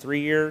Testament in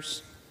 3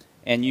 years,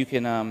 and you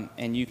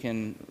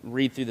can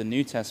read through the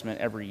New Testament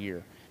every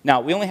year.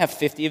 Now, we only have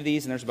 50 of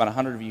these, and there's about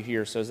 100 of you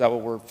here, so is that what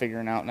we're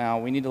figuring out now?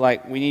 We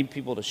need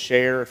people to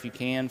share, if you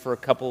can, for a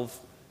couple of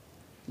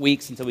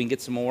weeks until we can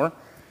get some more.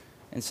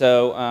 And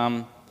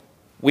so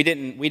we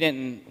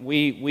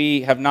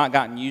have not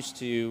gotten used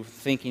to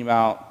thinking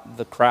about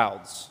the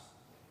crowds.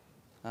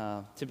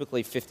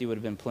 Typically 50 would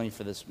have been plenty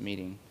for this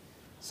meeting.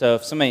 So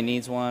if somebody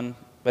needs one,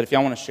 but if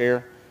y'all want to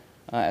share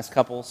as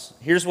couples,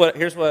 here's what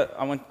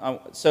I want.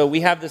 So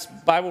we have this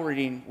Bible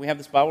reading.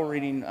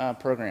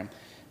 Program.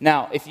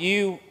 Now, if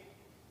you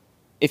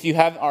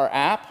have our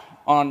app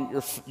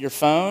on your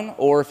phone,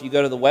 or if you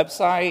go to the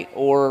website,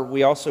 or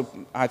we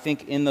also, I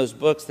think in those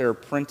books there are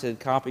printed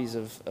copies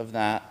of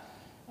that.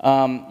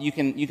 You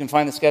can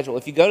find the schedule.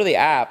 If you go to the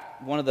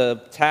app, one of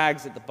the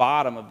tags at the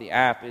bottom of the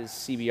app is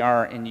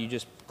CBR, and you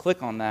just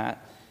click on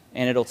that,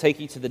 and it'll take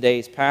you to the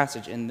day's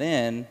passage, and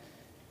then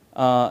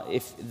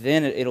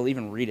it'll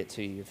even read it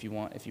to you if you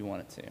want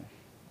it to.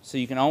 So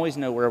you can always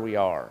know where we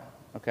are.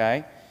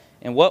 Okay,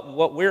 and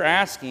what we're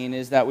asking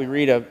is that we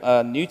read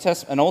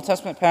an Old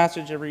Testament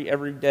passage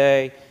every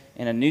day,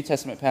 and a New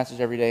Testament passage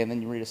every day, and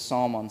then you read a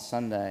psalm on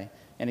Sunday.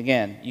 And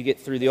again, you get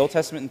through the Old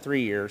Testament in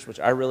 3 years, which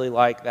I really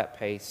like that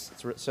pace.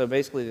 So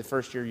basically, the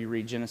first year you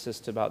read Genesis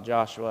to about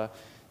Joshua.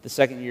 The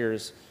second year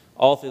is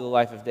all through the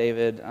life of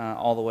David,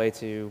 all the way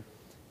to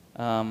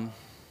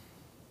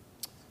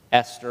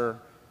Esther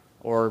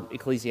or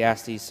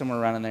Ecclesiastes, somewhere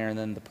around in there, and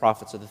then the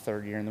prophets of the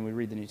third year, and then we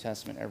read the New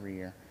Testament every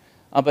year.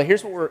 But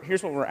here's what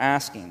we're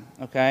asking.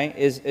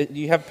 Okay, do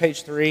you have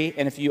page 3?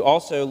 And if you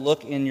also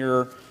look in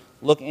your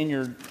book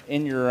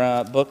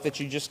that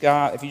you just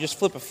got, if you just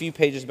flip a few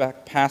pages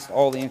back past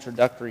all the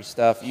introductory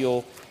stuff,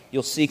 you'll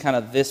see kind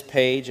of this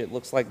page. It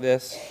looks like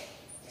this.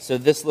 So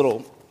this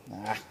little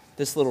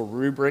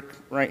rubric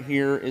right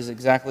here is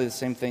exactly the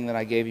same thing that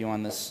I gave you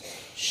on this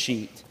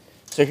sheet.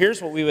 So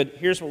here's what we would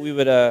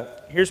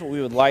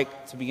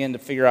like to begin to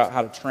figure out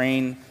how to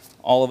train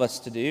all of us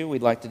to do.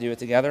 We'd like to do it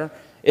together.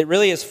 It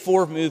really is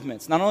 4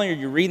 movements. Not only are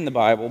you reading the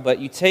Bible, but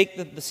you take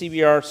the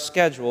CBR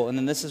schedule, and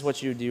then this is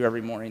what you would do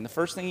every morning. The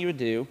first thing you would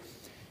do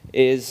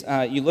is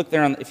if you look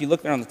there on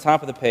the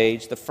top of the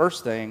page, the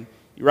first thing,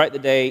 you write the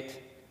date,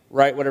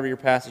 write whatever your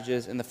passage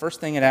is, and the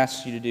first thing it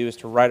asks you to do is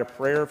to write a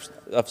prayer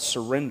of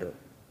surrender.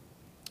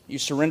 You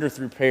surrender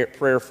through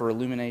prayer for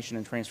illumination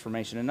and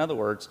transformation. In other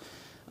words,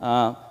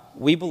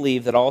 we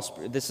believe that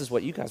this is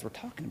what you guys were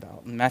talking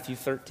about in Matthew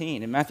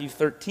 13. In Matthew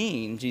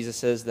 13, Jesus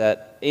says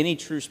that any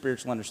true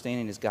spiritual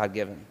understanding is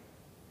God-given.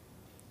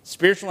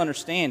 Spiritual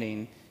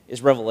understanding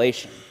is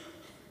revelation,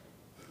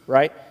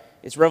 right?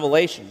 It's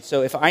revelation.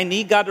 So if I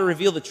need God to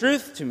reveal the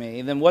truth to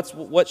me, then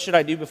what should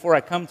I do before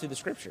I come to the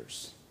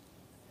Scriptures?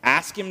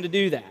 Ask Him to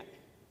do that.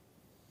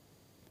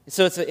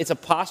 So it's a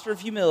posture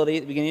of humility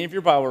at the beginning of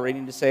your Bible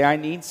reading to say, I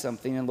need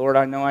something, and Lord,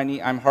 I know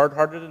I'm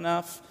hard-hearted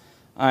enough.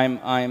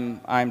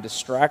 I'm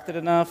distracted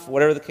enough,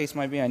 whatever the case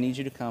might be. I need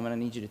you to come, and I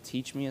need you to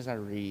teach me as I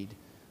read.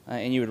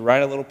 And you would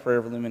write a little prayer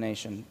of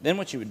illumination. Then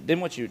what you would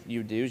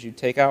do is you'd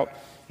take out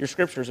your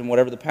scriptures, and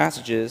whatever the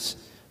passage is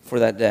for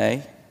that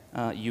day,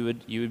 you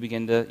would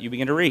begin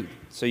to read.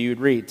 So you would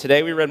read.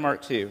 Today we read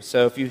Mark 2.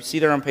 So if you see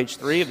there on page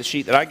 3 of the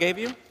sheet that I gave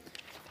you,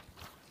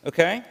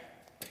 okay,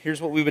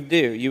 here's what we would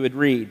do. You would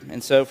read.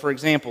 And so, for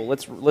example,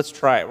 let's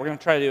try it. We're going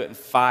to try to do it in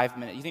 5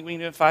 minutes. You think we can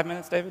do it in 5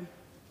 minutes, David?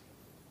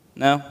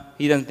 No?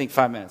 He doesn't think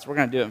 5 minutes. We're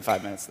going to do it in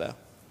 5 minutes, though.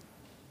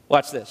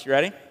 Watch this. You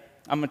ready?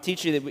 I'm going to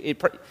teach you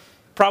that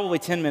Probably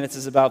 10 minutes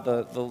is about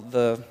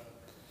the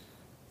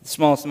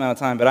smallest amount of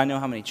time, but I know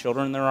how many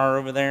children there are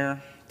over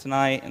there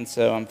tonight, and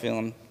so I'm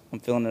feeling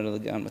under the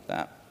gun with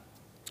that.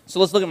 So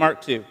let's look at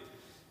Mark 2. Do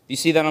you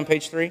see that on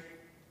page 3?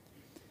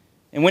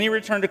 And when he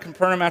returned to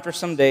Capernaum after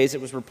some days,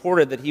 it was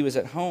reported that he was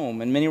at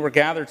home, and many were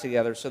gathered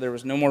together, so there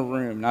was no more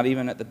room, not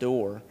even at the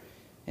door.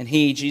 And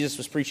he, Jesus,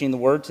 was preaching the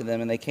word to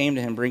them, and they came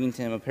to him, bringing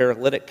to him a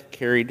paralytic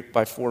carried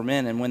by 4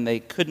 men. And when they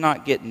could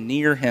not get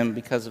near him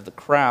because of the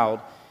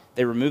crowd,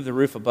 they removed the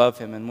roof above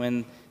him. And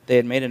when they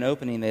had made an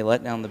opening, they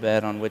let down the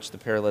bed on which the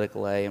paralytic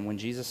lay. And when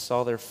Jesus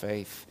saw their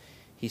faith,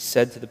 he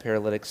said to the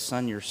paralytic,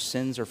 "Son, your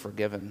sins are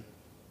forgiven."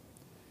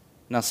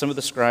 Now some of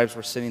the scribes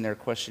were sitting there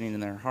questioning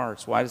in their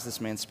hearts, "Why does this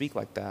man speak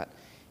like that?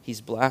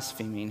 He's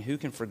blaspheming. Who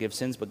can forgive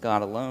sins but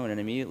God alone?" And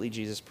immediately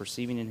Jesus,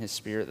 perceiving in his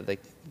spirit that they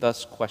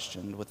thus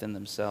questioned within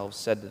themselves,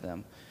 said to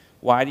them,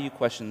 "Why do you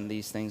question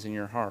these things in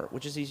your heart?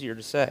 Which is easier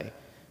to say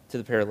to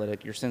the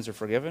paralytic, 'Your sins are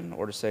forgiven,'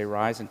 or to say,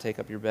 'Rise and take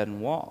up your bed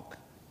and walk'?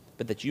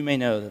 But that you may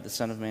know that the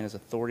Son of Man has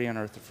authority on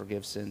earth to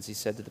forgive sins," he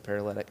said to the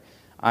paralytic,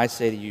 "I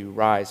say to you,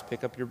 rise,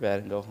 pick up your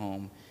bed and go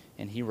home."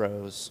 And he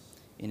rose,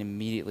 and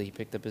immediately he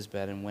picked up his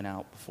bed and went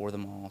out before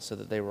them all, so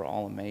that they were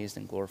all amazed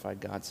and glorified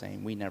God,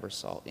 saying, "We never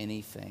saw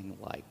anything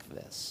like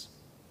this."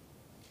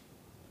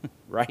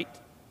 Right?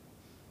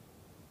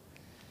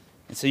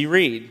 And so you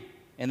read,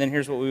 and then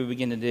here's what we would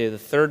begin to do. The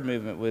third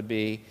movement would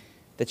be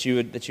that you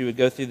would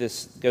go through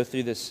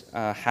this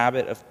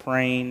habit of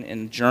praying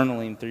and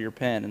journaling through your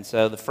pen. And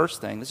so the first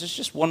thing, this is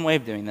just one way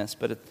of doing this,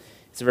 but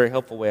it's a very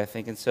helpful way, I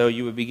think. And so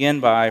you would begin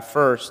by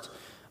first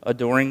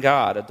adoring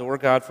God. Adore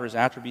God for his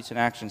attributes and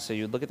actions. So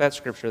you would look at that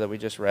scripture that we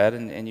just read,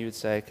 and you would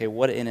say, okay,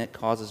 what in it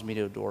causes me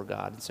to adore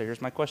God? And so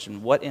here's my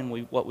question. What in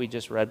what we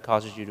just read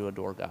causes you to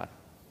adore God?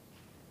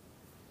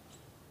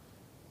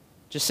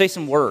 Just say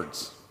some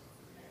words.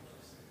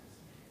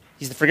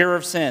 He's the forgiver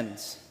of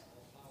sins.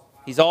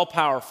 He's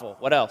all-powerful.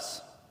 What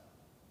else?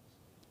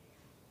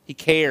 He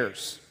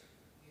cares.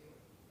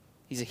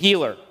 He's a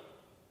healer.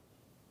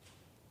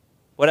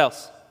 What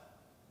else?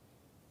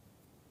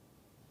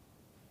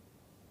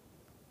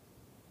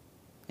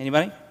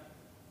 Anybody?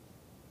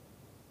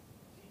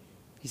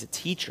 He's a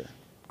teacher.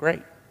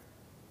 Great.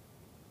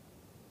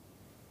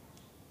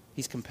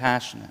 He's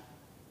compassionate.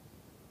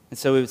 And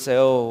so we would say,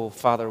 "Oh,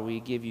 Father, we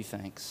give you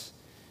thanks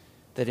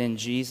that in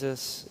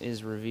Jesus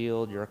is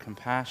revealed your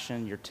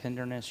compassion, your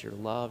tenderness, your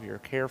love, your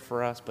care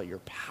for us, but your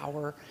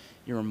power,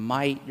 your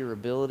might, your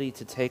ability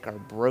to take our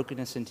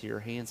brokenness into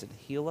your hands and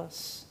heal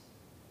us.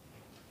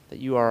 That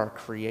you are our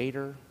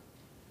creator,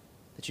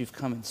 that you've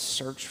come and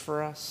searched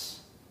for us,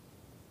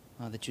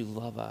 that you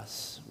love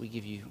us. We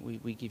give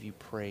you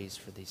praise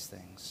for these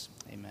things."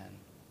 Amen.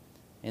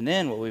 And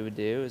then what we would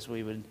do is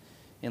we would,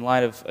 in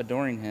light of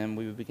adoring him,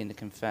 we would begin to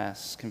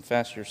confess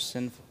your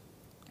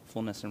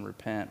sinfulness and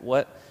repent.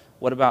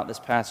 What about this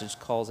passage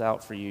calls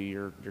out for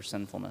you your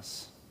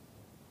sinfulness?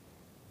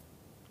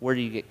 Where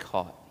do you get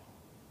caught?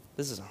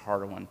 This is a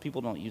harder one.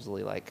 People don't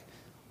usually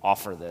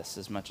offer this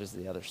as much as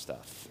the other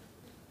stuff.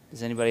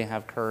 Does anybody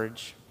have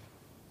courage?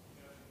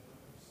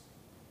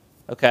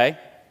 Okay,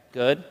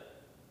 good.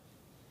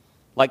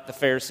 Like the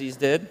Pharisees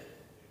did?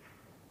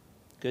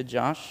 Good,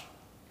 Josh.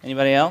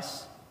 Anybody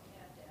else?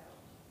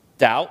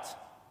 Doubt.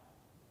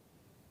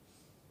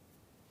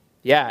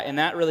 Yeah, and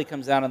that really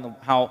comes out in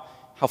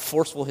how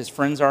forceful his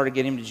friends are to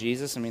get him to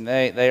Jesus. I mean,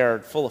 they are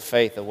full of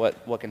faith of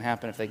what can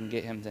happen if they can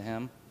get him to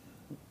him.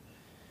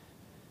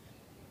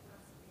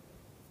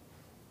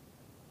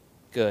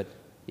 Good.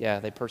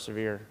 Yeah, they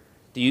persevere.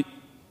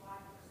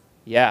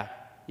 Yeah.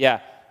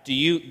 Do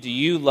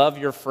you love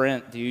your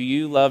friend? Do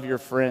you love your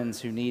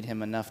friends who need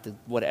him enough to,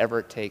 whatever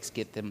it takes,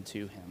 get them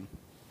to him?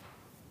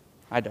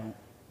 I don't.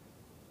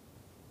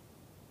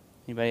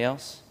 Anybody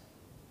else?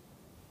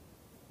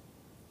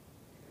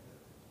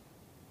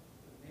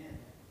 The men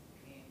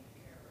came to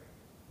carry.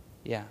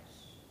 Yeah. It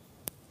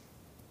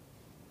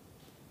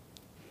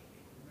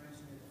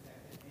reminds me of the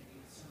fact that maybe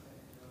it's something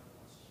that God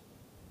wants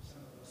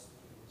some of us to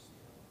do is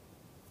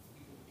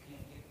people who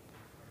can't get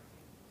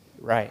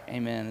to Right,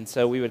 amen. And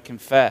so we would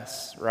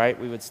confess, right?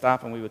 We would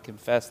stop and we would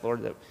confess,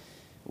 Lord, that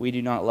we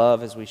do not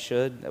love as we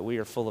should, that we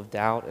are full of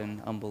doubt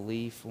and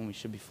unbelief when we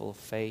should be full of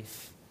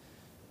faith,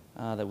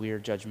 that we are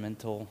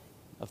judgmental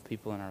of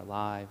people in our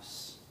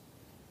lives.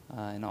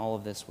 And all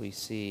of this we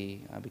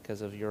see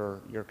because of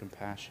your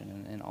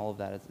compassion, and all of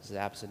that is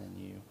absent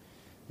in you.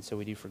 And so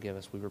we do forgive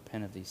us. We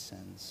repent of these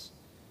sins.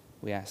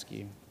 We ask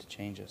you to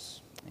change us.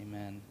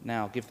 Amen.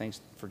 Now, give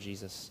thanks for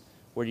Jesus.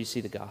 Where do you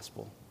see the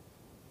gospel?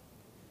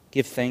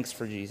 Give thanks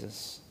for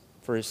Jesus,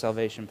 for his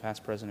salvation,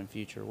 past, present, and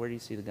future. Where do you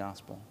see the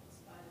gospel? In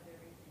spite of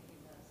everything he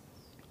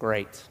does.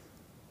 Great.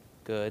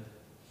 Good.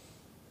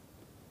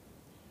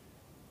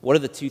 What are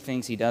the two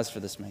things he does for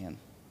this man?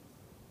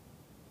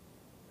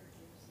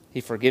 He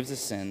forgives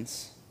his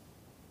sins,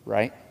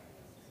 right?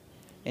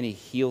 And he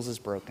heals his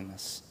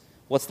brokenness.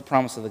 What's the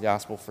promise of the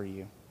gospel for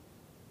you?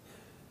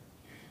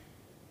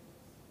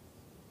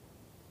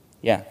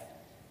 Yeah.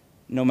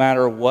 No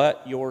matter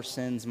what your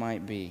sins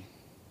might be,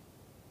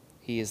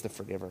 he is the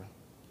forgiver.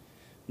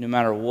 no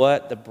matter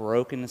what the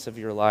brokenness of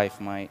your life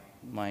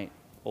might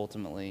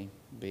ultimately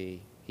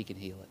be, he can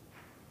heal it.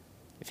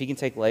 If he can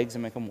take legs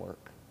and make them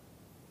work,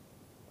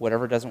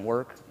 whatever doesn't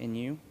work in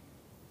you,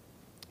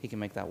 he can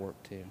make that work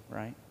too,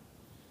 right?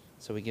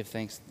 So we give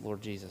thanks,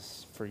 Lord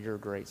Jesus, for your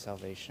great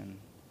salvation,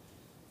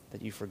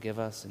 that you forgive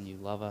us and you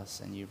love us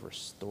and you've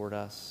restored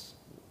us.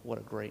 What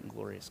a great and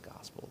glorious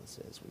gospel this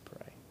is, we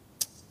pray.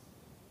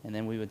 And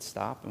then we would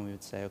stop and we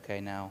would say,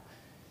 okay, now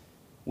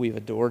we've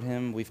adored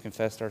him, we've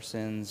confessed our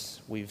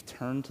sins, we've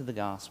turned to the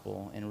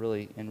gospel and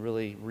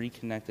really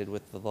reconnected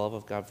with the love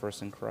of God for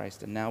us in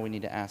Christ, and now we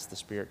need to ask the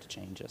Spirit to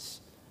change us.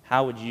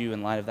 How would you,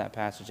 in light of that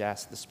passage,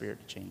 ask the Spirit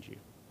to change you?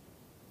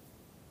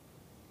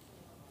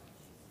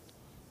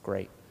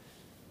 Great.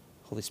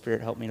 Holy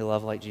Spirit, help me to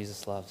love like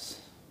Jesus loves.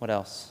 What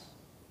else?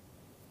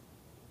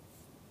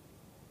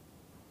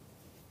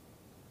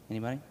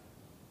 Anybody?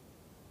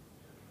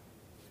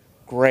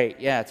 Great.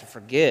 Yeah, to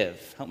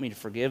forgive. Help me to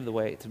forgive the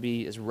way, to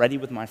be as ready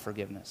with my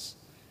forgiveness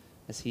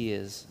as he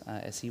is,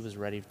 as he was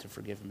ready to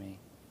forgive me.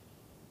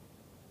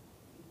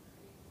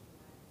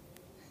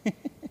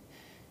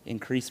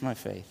 Increase my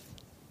faith.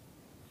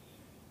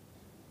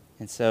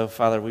 And so,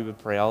 Father, we would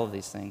pray all of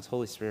these things.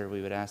 Holy Spirit,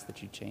 we would ask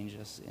that you change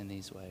us in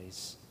these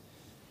ways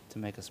to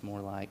make us more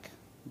like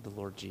the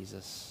Lord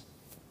Jesus.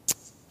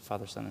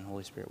 Father, Son, and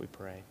Holy Spirit, we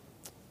pray.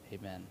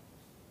 Amen.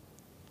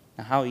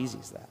 Now, how easy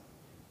is that?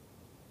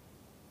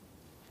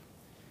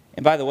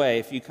 And by the way,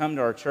 if you come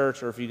to our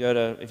church or if you go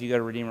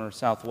to Redeemer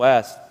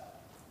Southwest,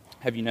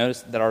 have you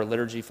noticed that our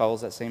liturgy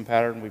follows that same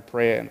pattern? We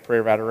pray a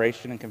prayer of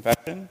adoration and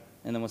confession,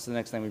 and then what's the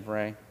next thing we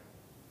pray?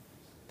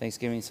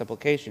 Thanksgiving and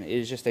supplication. It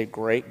is just a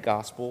great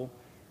gospel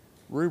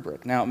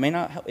rubric. Now,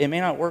 it may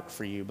not work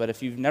for you, but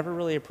if you've never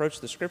really approached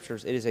the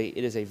Scriptures, it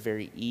is a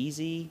very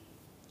easy,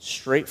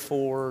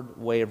 straightforward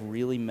way of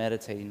really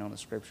meditating on the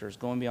Scriptures,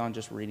 going beyond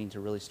just reading to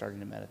really starting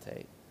to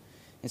meditate.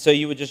 And so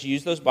you would just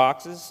use those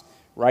boxes,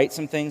 write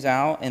some things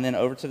out, and then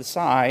over to the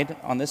side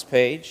on this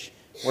page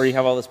where you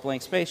have all this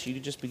blank space, you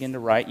could just begin to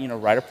write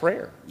a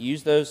prayer.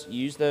 Use the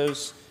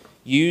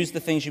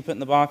things you put in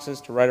the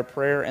boxes to write a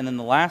prayer. And then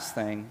the last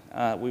thing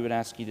we would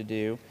ask you to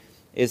do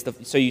is,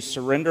 so you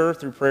surrender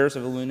through prayers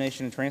of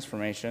illumination and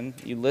transformation.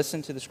 You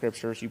listen to the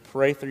Scriptures. You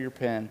pray through your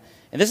pen.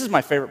 And this is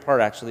my favorite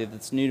part, actually,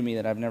 that's new to me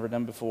that I've never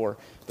done before.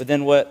 But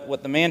then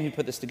what the man who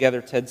put this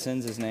together, Ted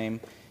Sins his name,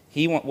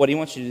 what he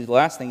wants you to do, the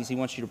last thing is he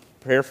wants you to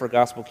prepare for a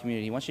gospel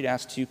community. He wants you to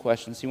ask 2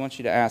 questions. He wants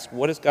you to ask,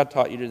 what has God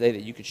taught you today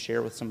that you could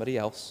share with somebody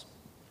else?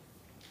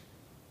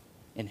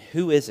 And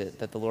who is it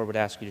that the Lord would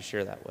ask you to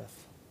share that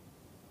with?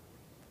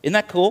 Isn't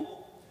that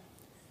cool?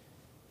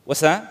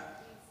 What's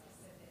that?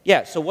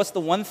 Yeah, so what's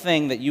the one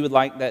thing that you would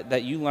like,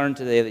 that you learned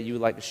today that you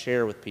would like to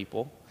share with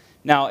people?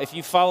 Now, if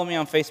you follow me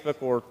on Facebook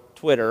or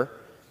Twitter,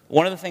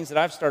 one of the things that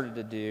I've started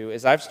to do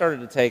is I've started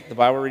to take the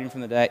Bible reading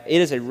from the day.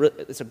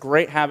 It's a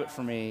great habit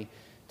for me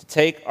to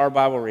take our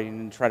Bible reading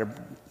and try to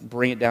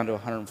bring it down to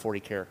 140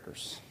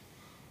 characters.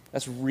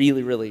 That's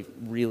really, really,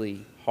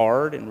 really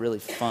hard and really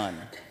fun.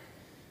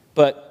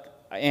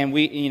 And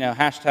we,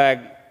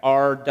 hashtag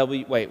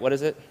RW, what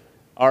is it?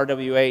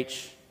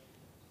 RWH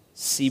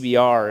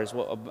CBR is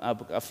what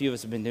a few of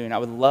us have been doing. I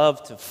would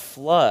love to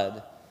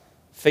flood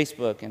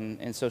Facebook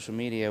and social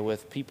media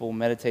with people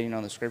meditating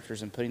on the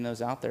Scriptures and putting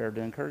those out there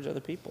to encourage other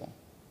people.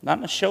 Not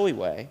in a showy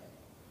way,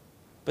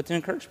 but to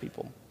encourage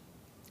people.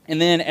 And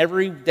then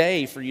every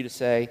day for you to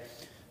say,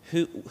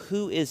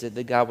 who is it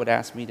that God would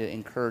ask me to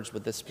encourage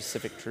with this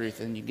specific truth?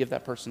 And you give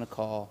that person a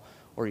call,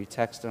 or you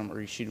text them,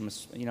 or you shoot them.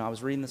 I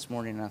was reading this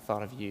morning and I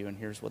thought of you, and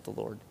here's what the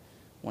Lord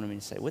wanted me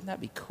to say. Wouldn't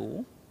that be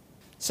cool?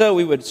 So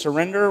we would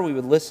surrender, we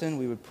would listen,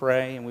 we would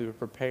pray, and we would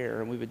prepare,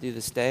 and we would do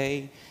this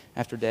day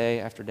after day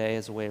after day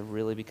as a way of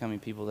really becoming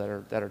people that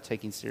are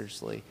taking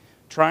seriously,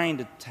 trying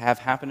to have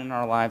happen in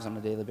our lives on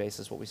a daily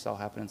basis what we saw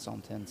happen in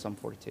Psalm 10, Psalm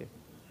 42. What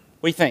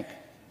do you think?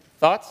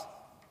 Thoughts?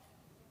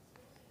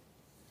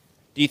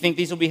 Do you think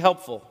these will be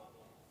helpful?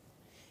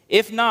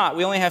 If not,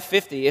 we only have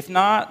 50. If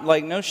not,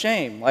 no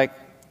shame.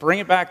 Bring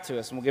it back to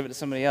us and we'll give it to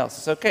somebody else.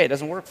 It's okay. It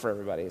doesn't work for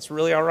everybody. It's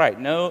really all right.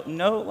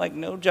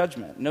 No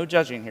judgment. No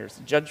judging here. It's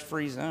a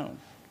judge-free zone.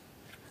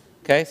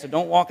 Okay? So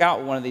don't walk out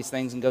with one of these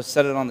things and go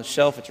set it on the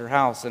shelf at your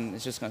house and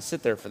it's just going to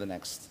sit there for the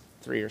next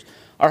 3 years.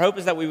 Our hope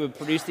is that we would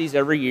produce these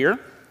every year,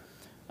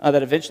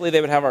 that eventually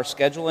they would have our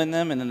schedule in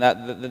them, and then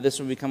that this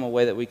would become a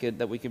way that we could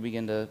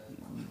begin to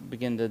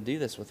do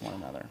this with one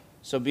another.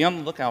 So be on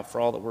the lookout for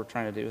all that we're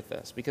trying to do with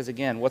this. Because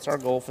again, what's our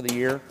goal for the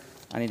year?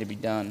 I need to be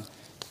done.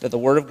 That the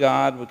Word of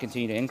God would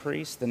continue to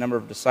increase, the number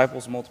of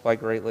disciples multiply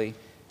greatly,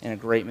 and a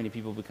great many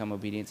people become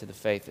obedient to the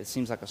faith. It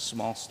seems like a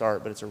small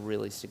start, but it's a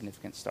really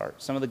significant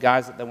start. Some of the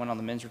guys that went on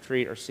the men's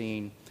retreat are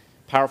seeing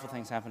powerful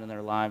things happen in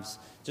their lives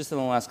just in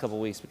the last couple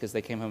of weeks because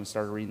they came home and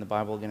started reading the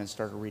Bible again and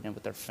started reading it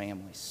with their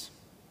families.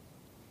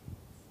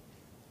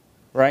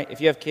 Right? If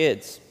you have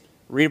kids,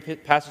 read a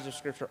passage of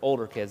Scripture,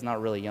 older kids,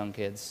 not really young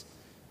kids.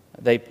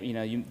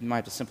 You might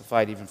have to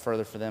simplify it even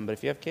further for them. But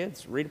if you have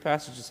kids, read a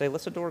passage and say,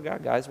 let's adore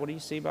God, guys. What do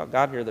you see about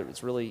God here that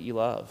it's really you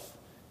love?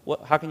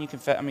 How can you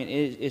confess?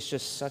 It's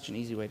just such an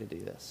easy way to do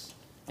this.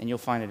 and you'll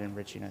find it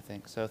enriching, I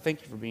think. So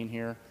thank you for being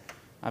here.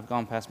 I've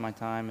gone past my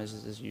time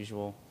as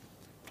usual.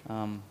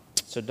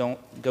 So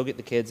don't go get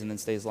the kids and then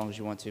stay as long as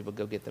you want to, but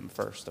go get them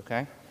first,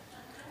 okay?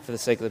 For the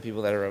sake of the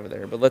people that are over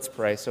there. But let's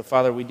pray. So,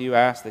 Father, we do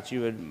ask that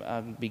you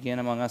would begin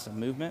among us a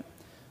movement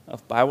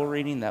of Bible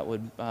reading that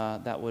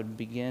would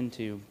begin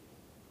to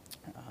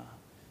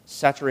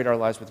saturate our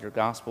lives with your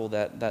gospel,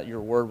 that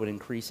your word would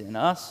increase in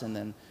us and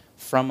then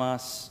from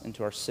us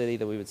into our city,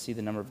 that we would see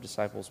the number of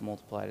disciples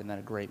multiplied and that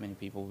a great many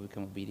people would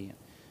become obedient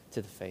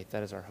to the faith.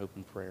 That is our hope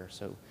and prayer.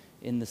 So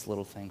in this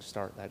little thing,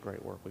 start that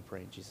great work, we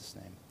pray in Jesus'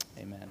 name.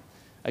 Amen.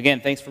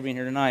 Again, thanks for being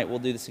here tonight. We'll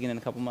do this again in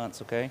a couple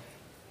months, okay?